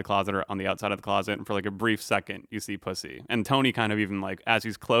inside the closet or on the outside of the closet, and for like a brief second you see pussy, and Tony kind of even like as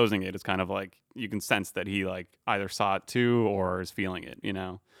he's closing it, it's kind of like you can sense that he like either saw it too or is feeling it,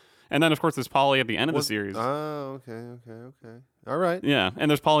 And then of course there's Polly at the end of the series. Oh, okay. All right. Yeah, and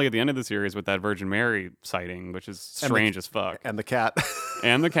there's Polly at the end of the series with that Virgin Mary sighting, which is strange as fuck. And the cat.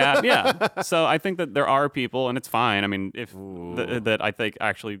 And the cat, yeah. So I think that there are people, and it's fine. I mean, if that I think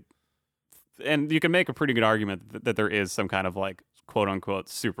actually, and you can make a pretty good argument that there is some kind of like quote unquote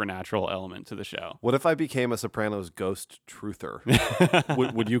supernatural element to the show. What if I became a Sopranos ghost truther?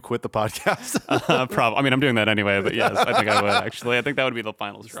 would you quit the podcast? Probably. I mean, I'm doing that anyway, but yes, I think I would actually. I think that would be the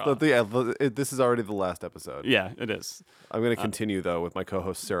final straw. This is already the last episode. Yeah, it is. I'm going to continue though with my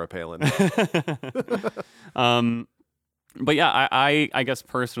co-host Sarah Palin. But yeah, I guess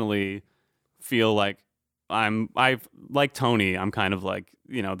personally feel like I've like Tony, I'm kind of like,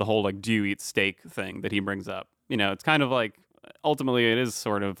 the whole like do you eat steak thing that he brings up. It's kind of like ultimately it is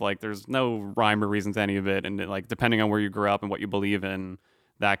sort of like there's no rhyme or reason to any of it, and like depending on where you grew up and what you believe in,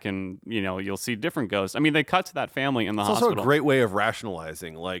 that can, you'll see different ghosts. I mean, they cut to that family in the hospital. It's also a great way of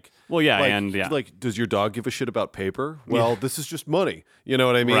rationalizing. Like, well, yeah, like, does your dog give a shit about paper? Well, this is just money. You know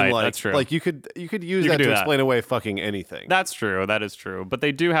what I mean? Right, like, that's true. Like you could use that to explain away fucking anything. That's true. That is true. But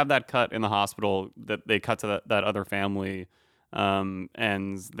they do have that cut in the hospital that they cut to that other family.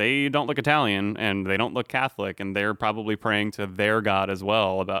 And they don't look Italian and they don't look Catholic, and they're probably praying to their God as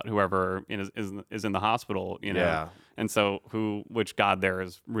well about whoever is in the hospital, Yeah. And so which God there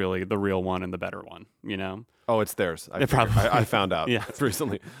is really the real one and the better one, Oh, it's theirs. I found out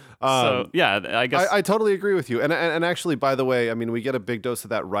recently. So yeah, I guess I totally agree with you. And actually, by the way, I mean, we get a big dose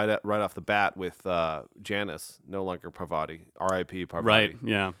of that right off the bat with Janice, no longer Parvati, R.I.P. Parvati. Right.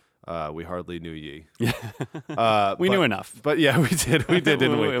 Yeah. We hardly knew ye. We knew enough. But yeah, we did,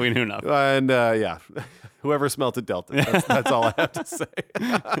 didn't we? We knew enough. And yeah, whoever smelt it dealt it. That's all I have to say.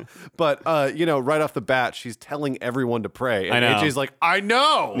 But right off the bat, she's telling everyone to pray, and I know. AJ's like, I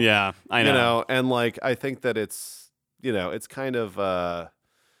know. Yeah, I know. And like, I think that it's kind of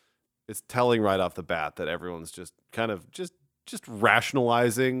it's telling right off the bat that everyone's just kind of just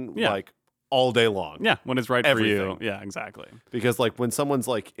rationalizing like all day long. Yeah, when it's right Everything. for you. Yeah, exactly. Because like when someone's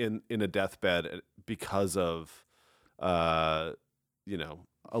like in a deathbed because of a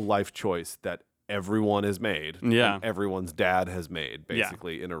life choice that everyone has made, and everyone's dad has made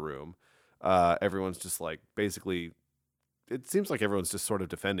basically in a room, everyone's just like basically, it seems like everyone's just sort of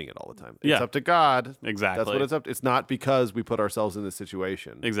defending it all the time. It's up to God. Exactly. That's what it's up to. It's not because we put ourselves in this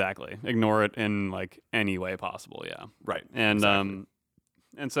situation. Exactly. Ignore it in like any way possible. Yeah. Right. And exactly.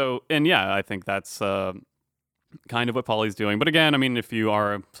 I think that's kind of what Paulie's doing. But again, I mean, if you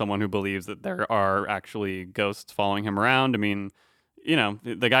are someone who believes that there are actually ghosts following him around, I mean,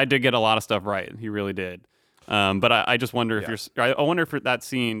 the guy did get a lot of stuff right. He really did. But I just wonder if I wonder if that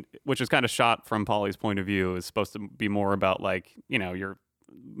scene, which is kind of shot from Paulie's point of view, is supposed to be more about like, you're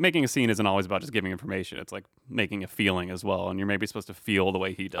making a scene isn't always about just giving information. It's like making a feeling as well. And you're maybe supposed to feel the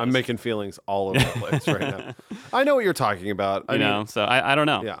way he does. I'm making feelings all over the place right now. I know what you're talking about. So I don't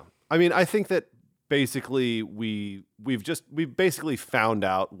know. Yeah. I mean, I think that basically we've basically found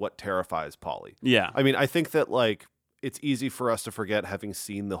out what terrifies Paulie. Yeah. I mean, I think that like it's easy for us to forget, having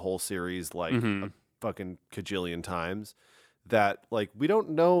seen the whole series like a fucking kajillion times, that like we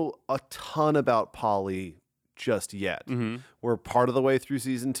don't know a ton about Paulie just yet. We're part of the way through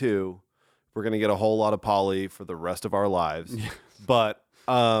season 2. We're going to get a whole lot of Paulie for the rest of our lives. But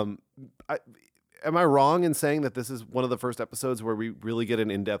am I wrong in saying that this is one of the first episodes where we really get an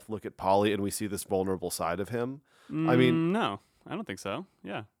in-depth look at Paulie and we see this vulnerable side of him? I mean, no, I don't think so.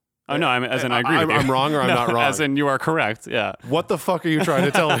 Yeah. Oh no, as in I agree with you. I'm wrong or I'm not wrong? As in you are correct. Yeah. What the fuck are you trying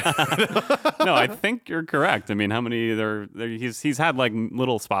to tell me? No, I think you're correct. I mean, how many there he's had like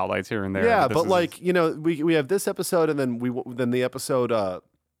little spotlights here and there. Yeah, this but is- like, we have this episode, and then the episode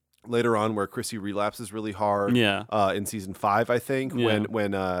later on where Chrissy relapses really hard. Yeah. In season 5, I think, Yeah.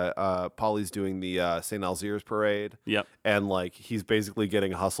 when Polly's doing the St. Alzir's parade. Yep. And like he's basically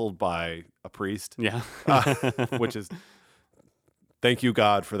getting hustled by a priest. Yeah. Which is thank you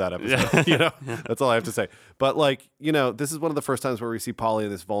God for that episode. That's all I have to say. But like, this is one of the first times where we see Polly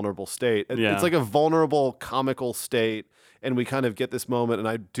in this vulnerable state. Yeah. It's like a vulnerable comical state, and we kind of get this moment, and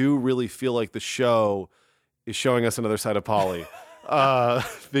I do really feel like the show is showing us another side of Polly.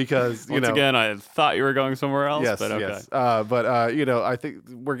 Because Once again, I thought you were going somewhere else. yes, but okay. yes. I think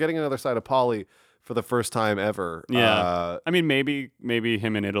we're getting another side of Polly for the first time ever. Yeah. I mean, maybe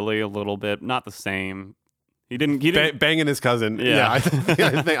him in Italy a little bit, not the same. He didn't. Banging his cousin. Yeah. I think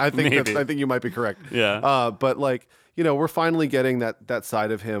Maybe. I think you might be correct. Yeah. But like, we're finally getting that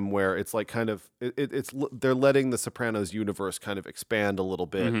side of him where it's like kind of they're letting the Sopranos universe kind of expand a little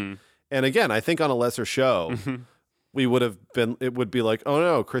bit. Mhm. And again, I think on a lesser show, it would be like, oh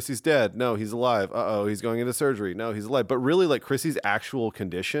no, Chrissy's dead. No, he's alive. Uh-oh, he's going into surgery. No, he's alive. But really, like, Chrissy's actual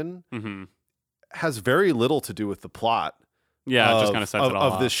condition Mhm. has very little to do with the plot. Yeah. It just kind of sets it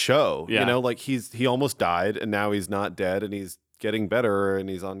all of this show. Yeah. Like he almost died, and now he's not dead, and he's getting better, and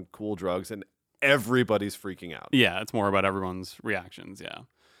he's on cool drugs, and everybody's freaking out. Yeah, it's more about everyone's reactions. Yeah.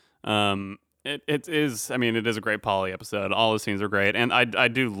 It is. I mean, it is a great Polly episode. All the scenes are great, and I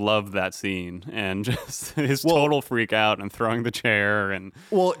do love that scene and just his total freak out and throwing the chair and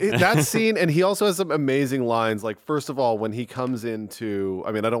Well, that scene, and he also has some amazing lines. Like, first of all, when he comes into,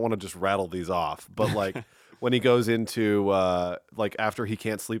 I mean, I don't want to just rattle these off, but like when he goes into, like after he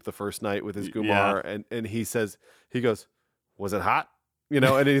can't sleep the first night with his Gumar, and he goes, was it hot?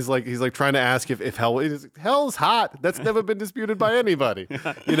 And he's like trying to ask if hell's hot. That's never been disputed by anybody.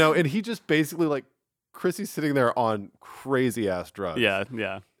 And he just basically, like, Chrissy's sitting there on crazy ass drugs. yeah,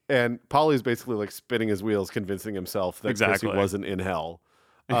 yeah. And Polly's basically like spinning his wheels, convincing himself that Exactly. Chrissy wasn't in hell.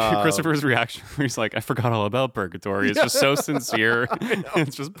 Christopher's reaction, where he's like, "I forgot all about purgatory." It's just so sincere.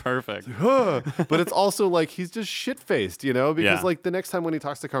 It's just perfect. But it's also like he's just shit faced, because Yeah. like the next time when he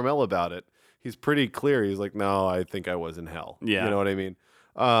talks to Carmel about it, he's pretty clear. He's like, "No, I think I was in hell." Yeah. You know what I mean?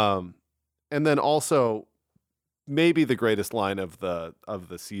 And then also, maybe the greatest line of the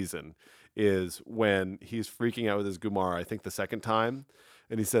season is when he's freaking out with his Gumar. I think the second time,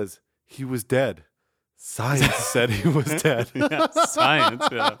 and he says he was dead. Science said he was dead. Yeah, science.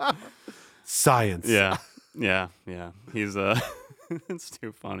 Yeah, Science. yeah, yeah, yeah. He's it's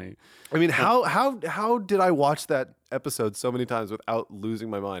too funny. I mean, how did I watch that episode so many times without losing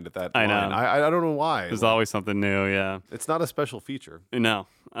my mind at that I line? know. I don't know why. There's always something new. Yeah. It's not a special feature. No.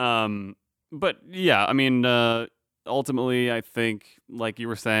 But yeah, I mean, ultimately, I think, like you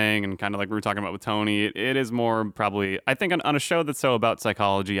were saying, and kind of like we were talking about with Tony, it is more probably, I think on a show that's so about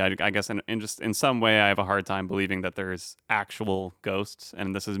psychology, I guess in some way, I have a hard time believing that there's actual ghosts.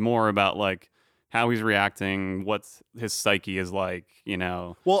 And this is more about like how he's reacting, what his psyche is like,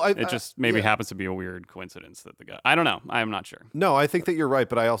 Well, it just maybe happens to be a weird coincidence that the guy, I don't know. I'm not sure. No, I think that you're right,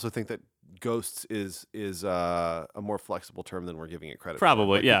 but I also think that ghosts is a more flexible term than we're giving it credit for.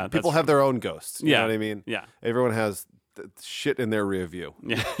 Probably, Like, yeah, People that's have their own ghosts. You Yeah. know what I mean? Yeah. Everyone has shit in their rear view.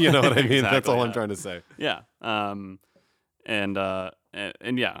 Yeah. You know what I mean? That's Exactly, all I'm yeah. trying to say. Yeah. And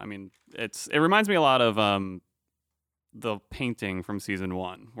yeah, I mean, it reminds me a lot of the painting from season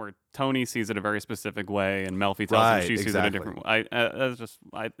 1, where Tony sees it a very specific way, and Melfi tells him Right, she sees it a exactly. different way.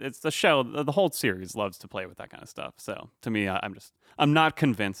 It's the show. The whole series loves to play with that kind of stuff. So to me, I'm not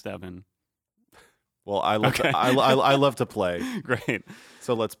convinced, Evan. Well, I love Okay. I love to play, Great.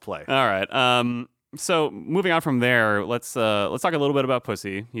 so let's play. All right. So moving on from there, let's talk a little bit about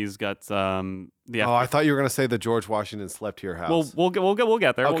Pussy. He's got the. Oh, I thought you were gonna say that George Washington slept to your house. We'll get there. We'll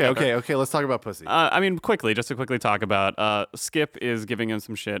get there. Okay. Let's talk about Pussy. I mean, just to quickly talk about Skip is giving him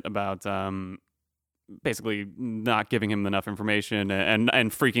some shit about basically not giving him enough information and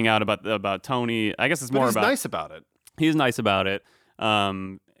freaking out about Tony. I guess it's But more he's about nice about it. he's nice about it.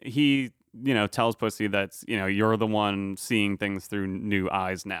 He tells Pussy that you're the one seeing things through new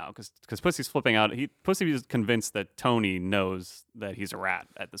eyes now because Pussy's flipping out. Pussy is convinced that Tony knows that he's a rat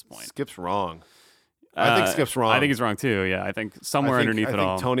at this point. Skip's wrong. I think Skip's wrong. I think he's wrong too. Yeah, I think somewhere underneath I it think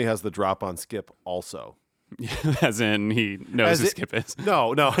all, Tony has the drop on Skip also. as in he knows As who it- Skip is.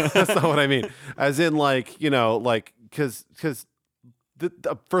 No, that's not what I mean. As in, like, because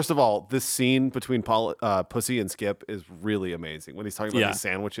first of all, this scene between Pussy and Skip is really amazing when he's talking about Yeah. these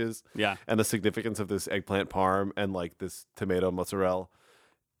sandwiches Yeah. and the significance of this eggplant parm and like this tomato mozzarella.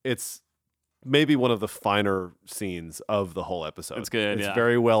 it's maybe one of the finer scenes of the whole episode. It's good. It's yeah.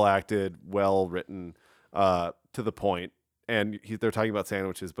 very well acted, well written, to the point. And they're talking about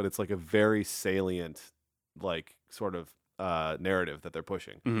sandwiches, but it's like a very salient, like sort of narrative that they're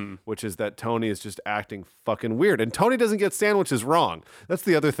pushing, which is that Tony is just acting fucking weird, and Tony doesn't get sandwiches wrong. That's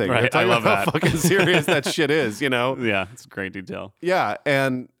the other thing. Right, I love about how that. fucking serious that shit is, you know? Yeah, it's a great detail. Yeah,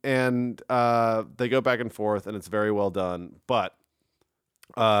 and they go back and forth, and it's very well done. But,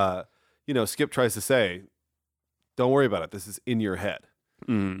 Skip tries to say, "Don't worry about it. This is in your head."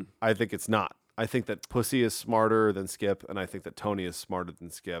 I think it's not. I think that Pussy is smarter than Skip, and I think that Tony is smarter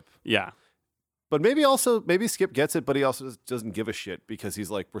than Skip. Yeah. But maybe Skip gets it, but he also doesn't give a shit because he's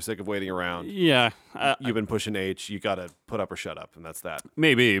like, we're sick of waiting around. Yeah. You've been pushing H. You got to put up or shut up, and that's that.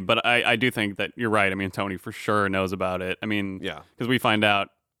 Maybe, but I do think that you're right. I mean, Tony for sure knows about it. I mean, Yeah. because we find out,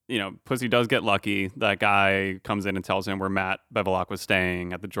 Pussy does get lucky. That guy comes in and tells him where Matt Bevilacqua was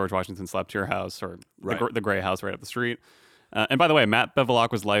staying at the George Washington Slept Here house, or Right. the gray house right up the street. And by the way, Matt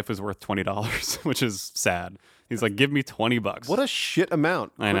Bevilacqua's life is worth $20, which is sad. He's like, give me $20. What a shit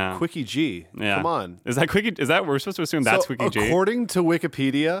amount. I know. Quickie G. Yeah. Come on. Is that Quickie? Is that we're supposed to assume that's Quickie G? According to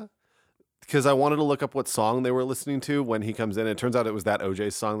Wikipedia, because I wanted to look up what song they were listening to when he comes in. It turns out it was that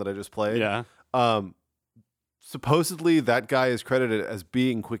OJ song that I just played. Yeah. Supposedly that guy is credited as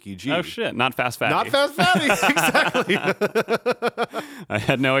being Quickie G. Oh shit! Not Fast Fatty. Not Fast Fatty. Exactly. I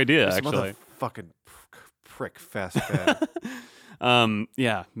had no idea This actually. motherfucking prick Fast Fatty.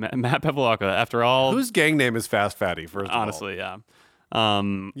 Yeah, Matt Bevilacqua. After all, Whose gang name is Fast Fatty? First of all, honestly, yeah.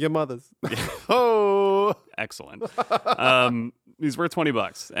 your mother's. Oh, Excellent. He's worth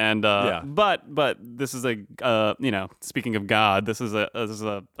 $20, and Yeah. but this is a speaking of God, this is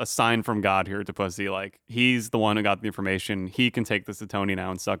a sign from God here to Pussy. Like, he's the one who got the information. He can take this to Tony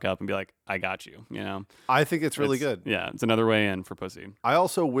now and suck up and be like, I got you. I think it's really good. Yeah, it's another way in for Pussy. I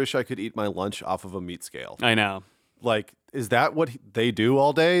also wish I could eat my lunch off of a meat scale. I know. Like, is that what they do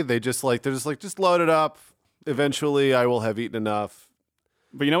all day? They're just like, just load it up. Eventually, I will have eaten enough.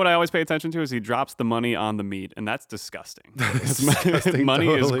 But you know what I always pay attention to is he drops the money on the meat, and that's disgusting. disgusting, Money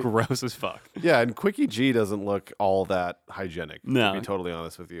totally. is gross as fuck. Yeah, and Quickie G doesn't look all that hygienic. No. To be totally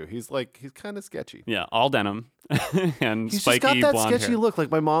honest with you, he's kind of sketchy. Yeah, all denim and He's spiky just got that blonde sketchy hair. look.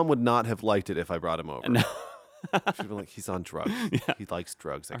 Like, my mom would not have liked it if I brought him over. No. She'd be like, he's on drugs. Yeah. He likes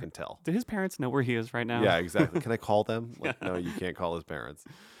drugs. I can tell. Do his parents know where he is right now? Yeah, exactly. Can I call them? Like, no, you can't call his parents.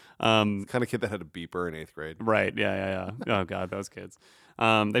 The kind of kid that had a beeper in 8th grade. Right. Yeah. Oh God, those kids.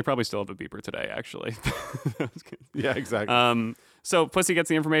 They probably still have a beeper today, actually. Those kids. Yeah, exactly. So Pussy gets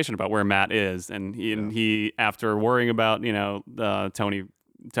the information about where Matt is, and he after worrying about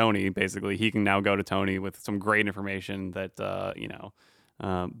Tony, basically he can now go to Tony with some great information that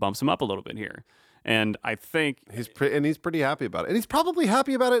bumps him up a little bit here. And I think He's pretty happy about it. And he's probably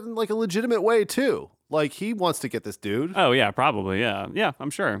happy about it in like a legitimate way too. Like, he wants to get this dude. Oh yeah, probably. Yeah,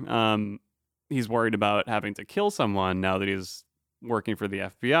 I'm sure. He's worried about having to kill someone now that he's working for the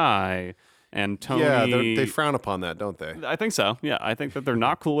FBI. And Tony, Yeah, they frown upon that, don't they? I think so. Yeah, I think that they're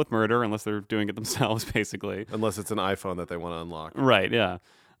not cool with murder unless they're doing it themselves, basically. Unless it's an iPhone that they want to unlock. Right. Yeah.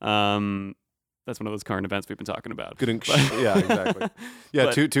 That's one of those current events we've been talking about. Yeah, exactly.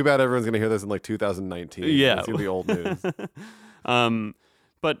 Yeah, But- too bad everyone's going to hear this in like 2019. Yeah. It's going to be old news.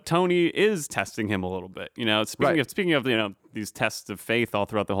 But Tony is testing him a little bit. Speaking of these tests of faith all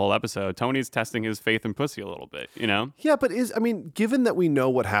throughout the whole episode, Tony's testing his faith in Pussy a little bit. Yeah, but given that we know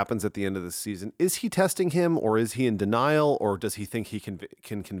what happens at the end of the season, is he testing him, or is he in denial, or does he think he can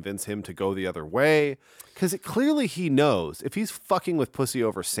convince him to go the other way? Because clearly he knows if he's fucking with Pussy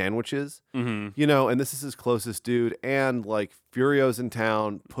over sandwiches, and this is his closest dude, and like Furio's in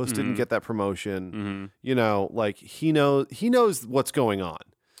town, Puss didn't get that promotion, like he knows what's going on,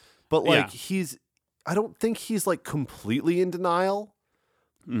 but like I don't think he's like completely in denial.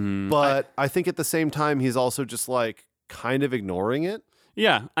 But I think at the same time, he's also just like kind of ignoring it.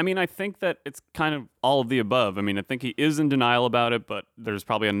 Yeah, I think that it's kind of all of the above. I think he is in denial about it, but there's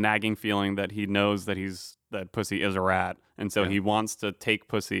probably a nagging feeling that he knows that that Pussy is a rat, and so he wants to take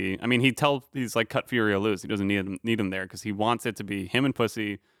Pussy. He's like cut Furio loose. He doesn't need him there because he wants it to be him and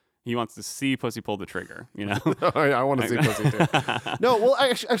Pussy. He wants to see Pussy pull the trigger, I want to see Pussy too. No, well,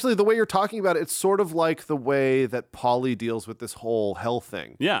 actually, the way you're talking about it, it's sort of like the way that Paulie deals with this whole hell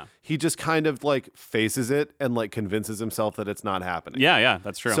thing. Yeah. He just kind of like faces it and like convinces himself that it's not happening. Yeah,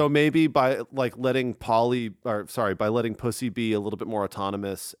 that's true. So maybe by like letting Pussy be a little bit more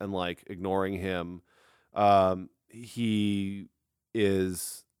autonomous and like ignoring him, he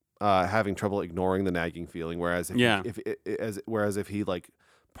is having trouble ignoring the nagging feeling. Whereas if he like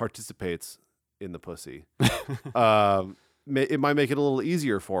participates in the Pussy, it might make it a little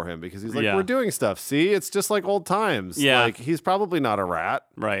easier for him because he's like, Yeah. we're doing stuff. See, it's just like old times. Yeah. Like he's probably not a rat.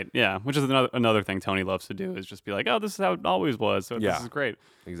 Right. Yeah. Which is another thing Tony loves to do is just be like, oh, this is how it always was. So Yeah. this is great.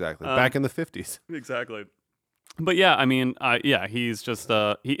 Exactly. Back in the 50s. Exactly. But yeah, I mean, yeah, he's just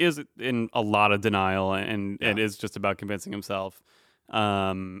he is in a lot of denial, and it is just about convincing himself,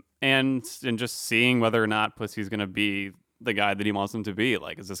 and just seeing whether or not Pussy's gonna be the guy that he wants him to be.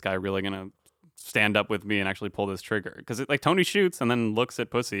 Like, is this guy really gonna stand up with me and actually pull this trigger? Because like Tony shoots and then looks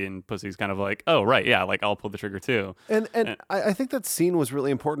at Pussy, and Pussy's kind of like, oh right, yeah, like I'll pull the trigger too. And I think that scene was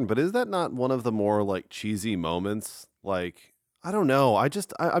really important, but is that not one of the more like cheesy moments? Like, I don't know.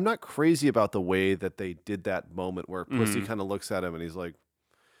 I'm not crazy about the way that they did that moment where Pussy kind of looks at him and he's like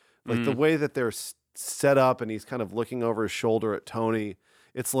the way that they're set up and he's kind of looking over his shoulder at Tony.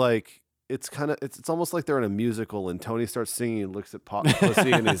 It's like, it's almost like they're in a musical and Tony starts singing and looks at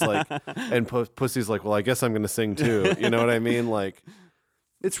Pussy and he's like, and Pussy's like, well, I guess I'm going to sing too. You know what I mean? Like,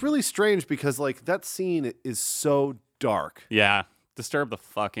 it's really strange because like that scene is so dark. Yeah. Disturbed the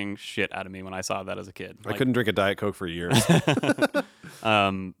fucking shit out of me when I saw that as a kid. I couldn't drink a Diet Coke for years.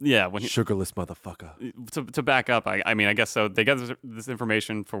 Yeah, when Sugarless motherfucker. To back up, I mean, I guess so. They get this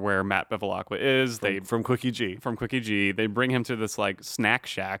information for where Matt Bevilacqua is. From Quickie G. From Quickie G. They bring him to this like snack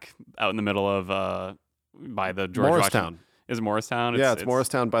shack out in the middle of by the George Morristown. Washington. Is it Morristown? It's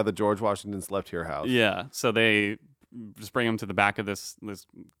Morristown by the George Washington's Left Here house. Yeah, so they just bring him to the back of this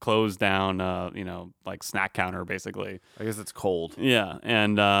closed down, like snack counter, basically. I guess it's cold. Yeah,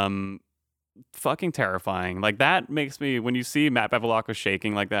 and fucking terrifying. Like that makes me, when you see Matt Bevilacqua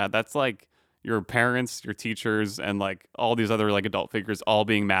shaking like that, that's like your parents, your teachers, and like all these other like adult figures all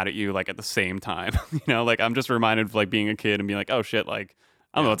being mad at you like at the same time. Like I'm just reminded of like being a kid and being like, oh shit, like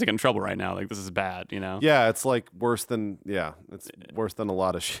I'm about to get in trouble right now. Like this is bad, Yeah, it's like worse than a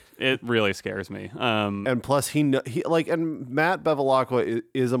lot of shit. It really scares me. And plus he and Matt Bevilacqua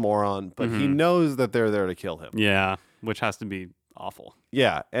is a moron, but he knows that they're there to kill him. Yeah, which has to be awful.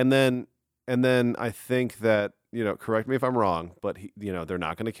 Yeah, and then I think that, correct me if I'm wrong, but they're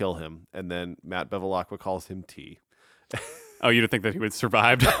not going to kill him. And then Matt Bevilacqua calls him T. Oh, you didn't think that he would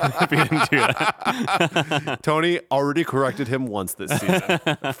survive if he didn't do that? Tony already corrected him once this season,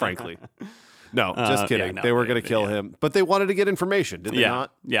 frankly. No, just kidding. Yeah, no, they were going to kill him, but they wanted to get information, did they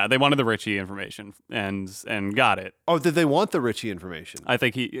not? Yeah, they wanted the Richie information and got it. Oh, did they want the Richie information? I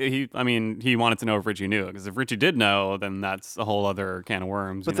think he wanted to know if Richie knew, because if Richie did know, then that's a whole other can of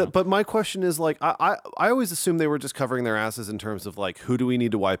worms. But my question is like, I always assumed they were just covering their asses in terms of like, who do we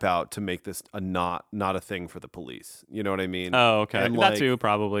need to wipe out to make this not a thing for the police? You know what I mean? Oh, okay. And that too,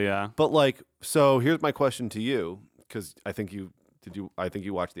 probably, yeah. But like, so here's my question to you, because I think you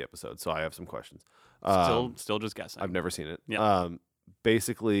watched the episode, so I have some questions. Still just guessing. I've never seen it. Yeah.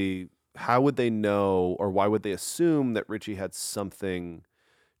 Basically, how would they know, or why would they assume that Richie had something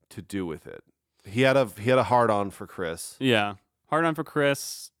to do with it? He had a hard on for Chris. Yeah, hard on for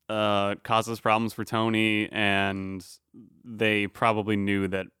Chris. Causes problems for Tony, and they probably knew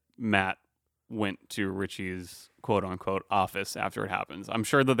that Matt went to Richie's quote unquote office after it happens. I'm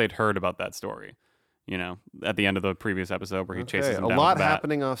sure that they'd heard about that story. At the end of the previous episode where he chases him down. A lot with the bat.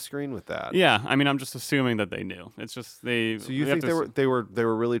 happening off screen with that. Yeah, I mean, I'm just assuming that they knew. It's just they. So you think they were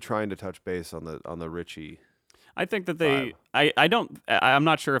really trying to touch base on the Richie? I think that they. I'm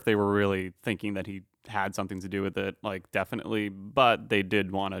not sure if they were really thinking that he had something to do with it. Like definitely, but they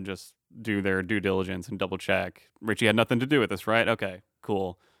did want to just do their due diligence and double check. Richie had nothing to do with this, right? Okay,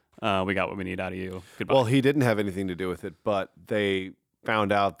 cool. We got what we need out of you. Goodbye. Well, he didn't have anything to do with it, but they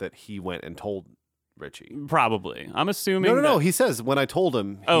found out that he went and told Richie. Probably. I'm assuming. No. He says when I told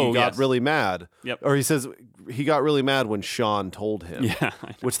him, he got really mad. Yep. Or he says he got really mad when Sean told him. Yeah.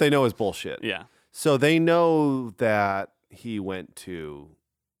 Which they know is bullshit. Yeah. So they know that he went to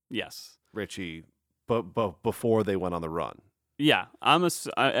Richie, but before they went on the run. Yeah.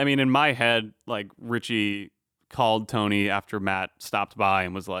 I mean, in my head, like Richie called Tony after Matt stopped by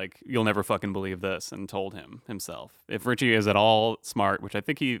and was like, "You'll never fucking believe this," and told him himself. If Richie is at all smart, which I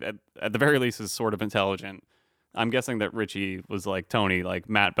think he at the very least is sort of intelligent, I'm guessing that Richie was like, Tony, like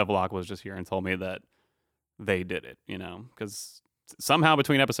Matt Bevilacqua was just here and told me that they did it, because somehow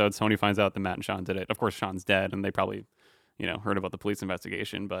between episodes Tony finds out that Matt and Sean did it. Of course Sean's dead and they probably heard about the police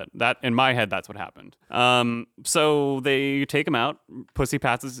investigation, but that in my head that's what happened. So they take him out. Pussy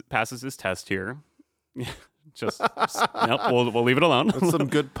passes his test here. Just nope, we'll leave it alone. That's some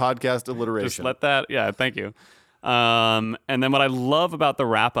good podcast alliteration. Just let that, yeah, thank you. And then what I love about the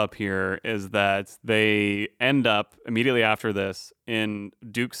wrap up here is that they end up immediately after this in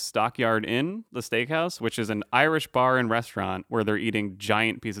Duke's Stockyard Inn, the steakhouse, which is an Irish bar and restaurant where they're eating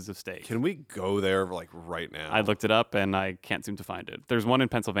giant pieces of steak. Can we go there like right now? I looked it up and I can't seem to find it. There's one in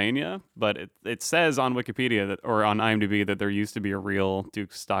Pennsylvania, but it says on Wikipedia that, or on IMDb, that there used to be a real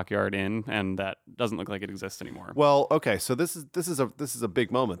Duke's Stockyard Inn, and that doesn't look like it exists anymore. Well, okay, so this is a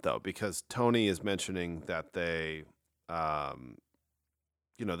big moment though, because Tony is mentioning that they,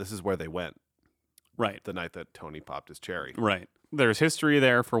 this is where they went. Right. The night that Tony popped his cherry. Right. There's history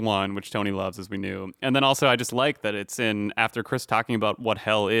there for one, which Tony loves, as we knew. And then also I just like that it's in after Chris talking about what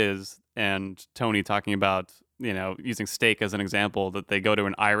hell is and Tony talking about, using steak as an example, that they go to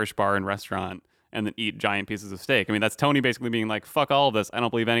an Irish bar and restaurant and then eat giant pieces of steak. I mean, that's Tony basically being like, fuck all of this. I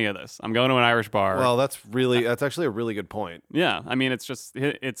don't believe any of this. I'm going to an Irish bar. Well, that's actually a really good point. Yeah. I mean,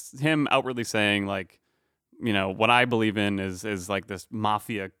 it's him outwardly saying like, what I believe in is like this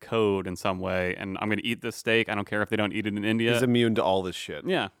mafia code in some way, and I'm going to eat this steak. I don't care if they don't eat it in India. He's immune to all this shit.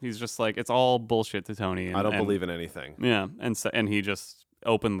 Yeah, he's just like, it's all bullshit to Tony. I don't believe in anything. Yeah, and he just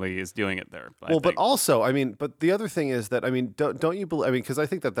openly is doing it there. But also, but the other thing is that, don't you believe, because I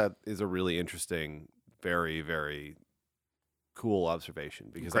think that is a really interesting, very, very cool observation,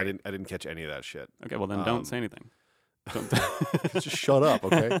 because I didn't catch any of that shit. Okay, well then don't say anything. Just shut up,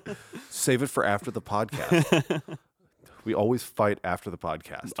 okay? Save it for after the podcast. We always fight after the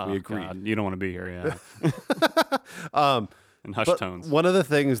podcast. We agreed. God, you don't want to be here, yeah. In hushed tones. One of the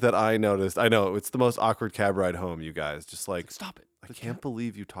things that I noticed, I know it's the most awkward cab ride home, you guys. Just like, stop it. I can't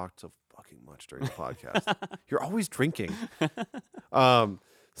believe you talked so fucking much during the podcast. You're always drinking. That's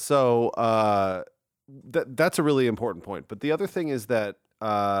a really important point. But the other thing is that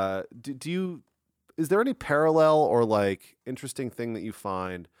is there any parallel or like interesting thing that you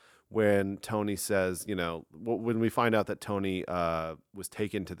find when Tony says, when we find out that Tony was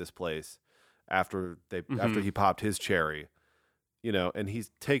taken to this place after he popped his cherry, and he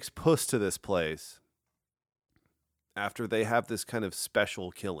takes Puss to this place after they have this kind of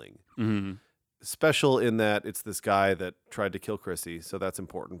special killing. Mm-hmm. Special in that it's this guy that tried to kill Chrissy, so that's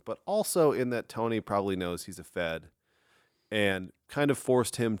important, but also in that Tony probably knows he's a Fed and kind of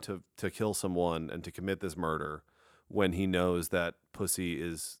forced him to kill someone and to commit this murder when he knows that Pussy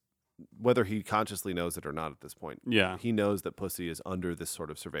is, whether he consciously knows it or not at this point, he knows that Pussy is under this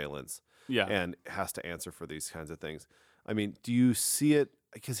sort of surveillance and has to answer for these kinds of things. I mean, do you see it?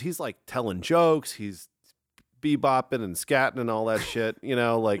 Because he's like telling jokes, he's bebopping and scatting and all that shit,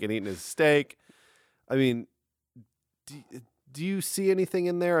 and eating his steak. I mean, do you see anything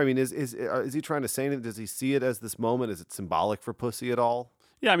in there? I mean, is he trying to say anything? Does he see it as this moment? Is it symbolic for Pussy at all?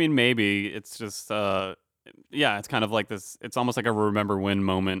 Yeah, I mean, maybe. It's just, it's kind of like this. It's almost like a remember when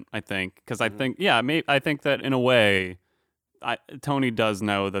moment, I think. Because I think, I think that in a way, Tony does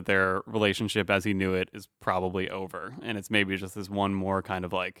know that their relationship as he knew it is probably over. And it's maybe just this one more kind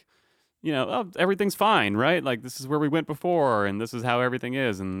of like, everything's fine, right? Like, this is where we went before, and this is how everything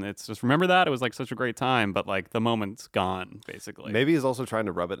is. And it's just, remember that? It was like such a great time, but like the moment's gone, basically. Maybe he's also trying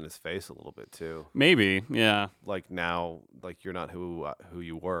to rub it in his face a little bit too. Maybe, yeah. Like now, like you're not who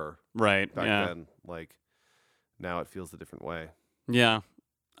you were. Right, back then. Like now it feels a different way. Yeah.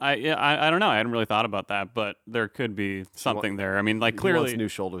 I don't know. I hadn't really thought about that, but there could be something there. I mean, like clearly, he wants new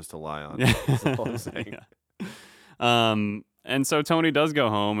shoulders to lie on. That's all I'm saying. And so Tony does go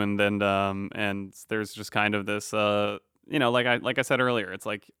home, and then and there's just kind of this, like I said earlier, it's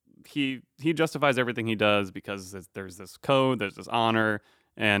like he justifies everything he does because there's this code, there's this honor,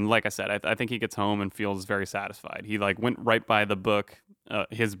 and like I said, I think he gets home and feels very satisfied. He like went right by the book,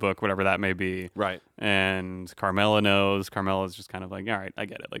 his book, whatever that may be, right? And Carmela knows. Carmela's just kind of like, all right, I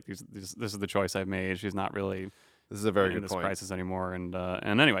get it. Like this is the choice I've made. She's not really. This is a very in good this point. Crisis anymore, and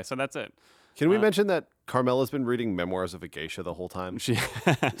anyway, so that's it. Can we mention that Carmela's been reading Memoirs of a Geisha the whole time?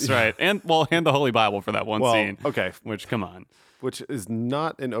 That's right, and the Holy Bible for that one scene. Okay, which come on, which is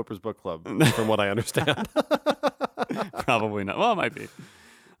not in Oprah's book club, from what I understand. Probably not. Well, it might be.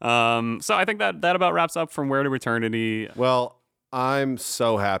 So I think that about wraps up From Where to Eternity. Well, I'm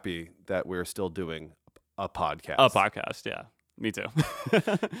so happy that we're still doing a podcast. A podcast, yeah. Me too.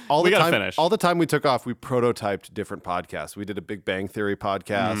 We gotta finish. All the time we took off, we prototyped different podcasts. We did a Big Bang Theory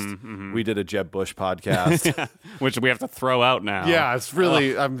podcast. Mm-hmm. We did a Jeb Bush podcast, which we have to throw out now. Yeah, it's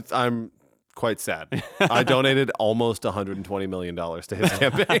really. I'm quite sad. I donated almost $120 million to his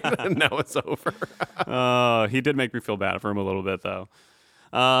campaign, and now it's over. He did make me feel bad for him a little bit, though.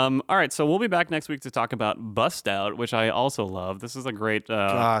 All right, so we'll be back next week to talk about Bust Out, which I also love. This is a great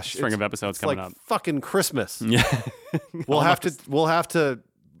string of episodes coming like up. Fucking Christmas. Yeah, We'll have to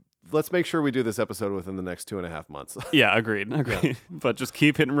let's make sure we do this episode within the next 2.5 months. Yeah, agreed. Yeah. But just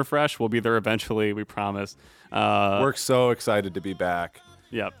keep hitting refresh. We'll be there eventually. We promise. We're so excited to be back.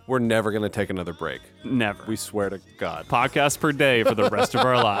 Yep. We're never going to take another break. Never. We swear to God. Podcast per day for the rest of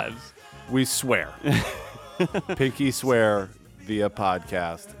our lives. We swear. Pinky swear via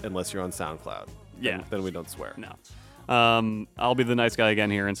podcast, unless you're on SoundCloud. Yeah. Then we don't swear. No. I'll be the nice guy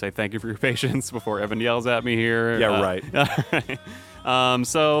again here and say thank you for your patience before Evan yells at me here. Yeah, right.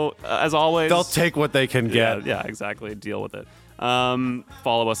 So, as always... They'll take what they can get. Yeah, exactly. Deal with it.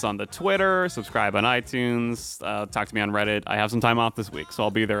 Follow us on the Twitter, subscribe on iTunes, talk to me on Reddit. I have some time off this week, so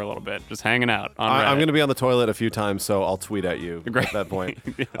I'll be there a little bit, just hanging out on Reddit. I'm going to be on the toilet a few times, so I'll tweet at you at that point.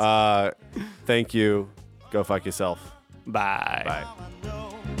 Yes. Thank you. Go fuck yourself. Bye. Bye.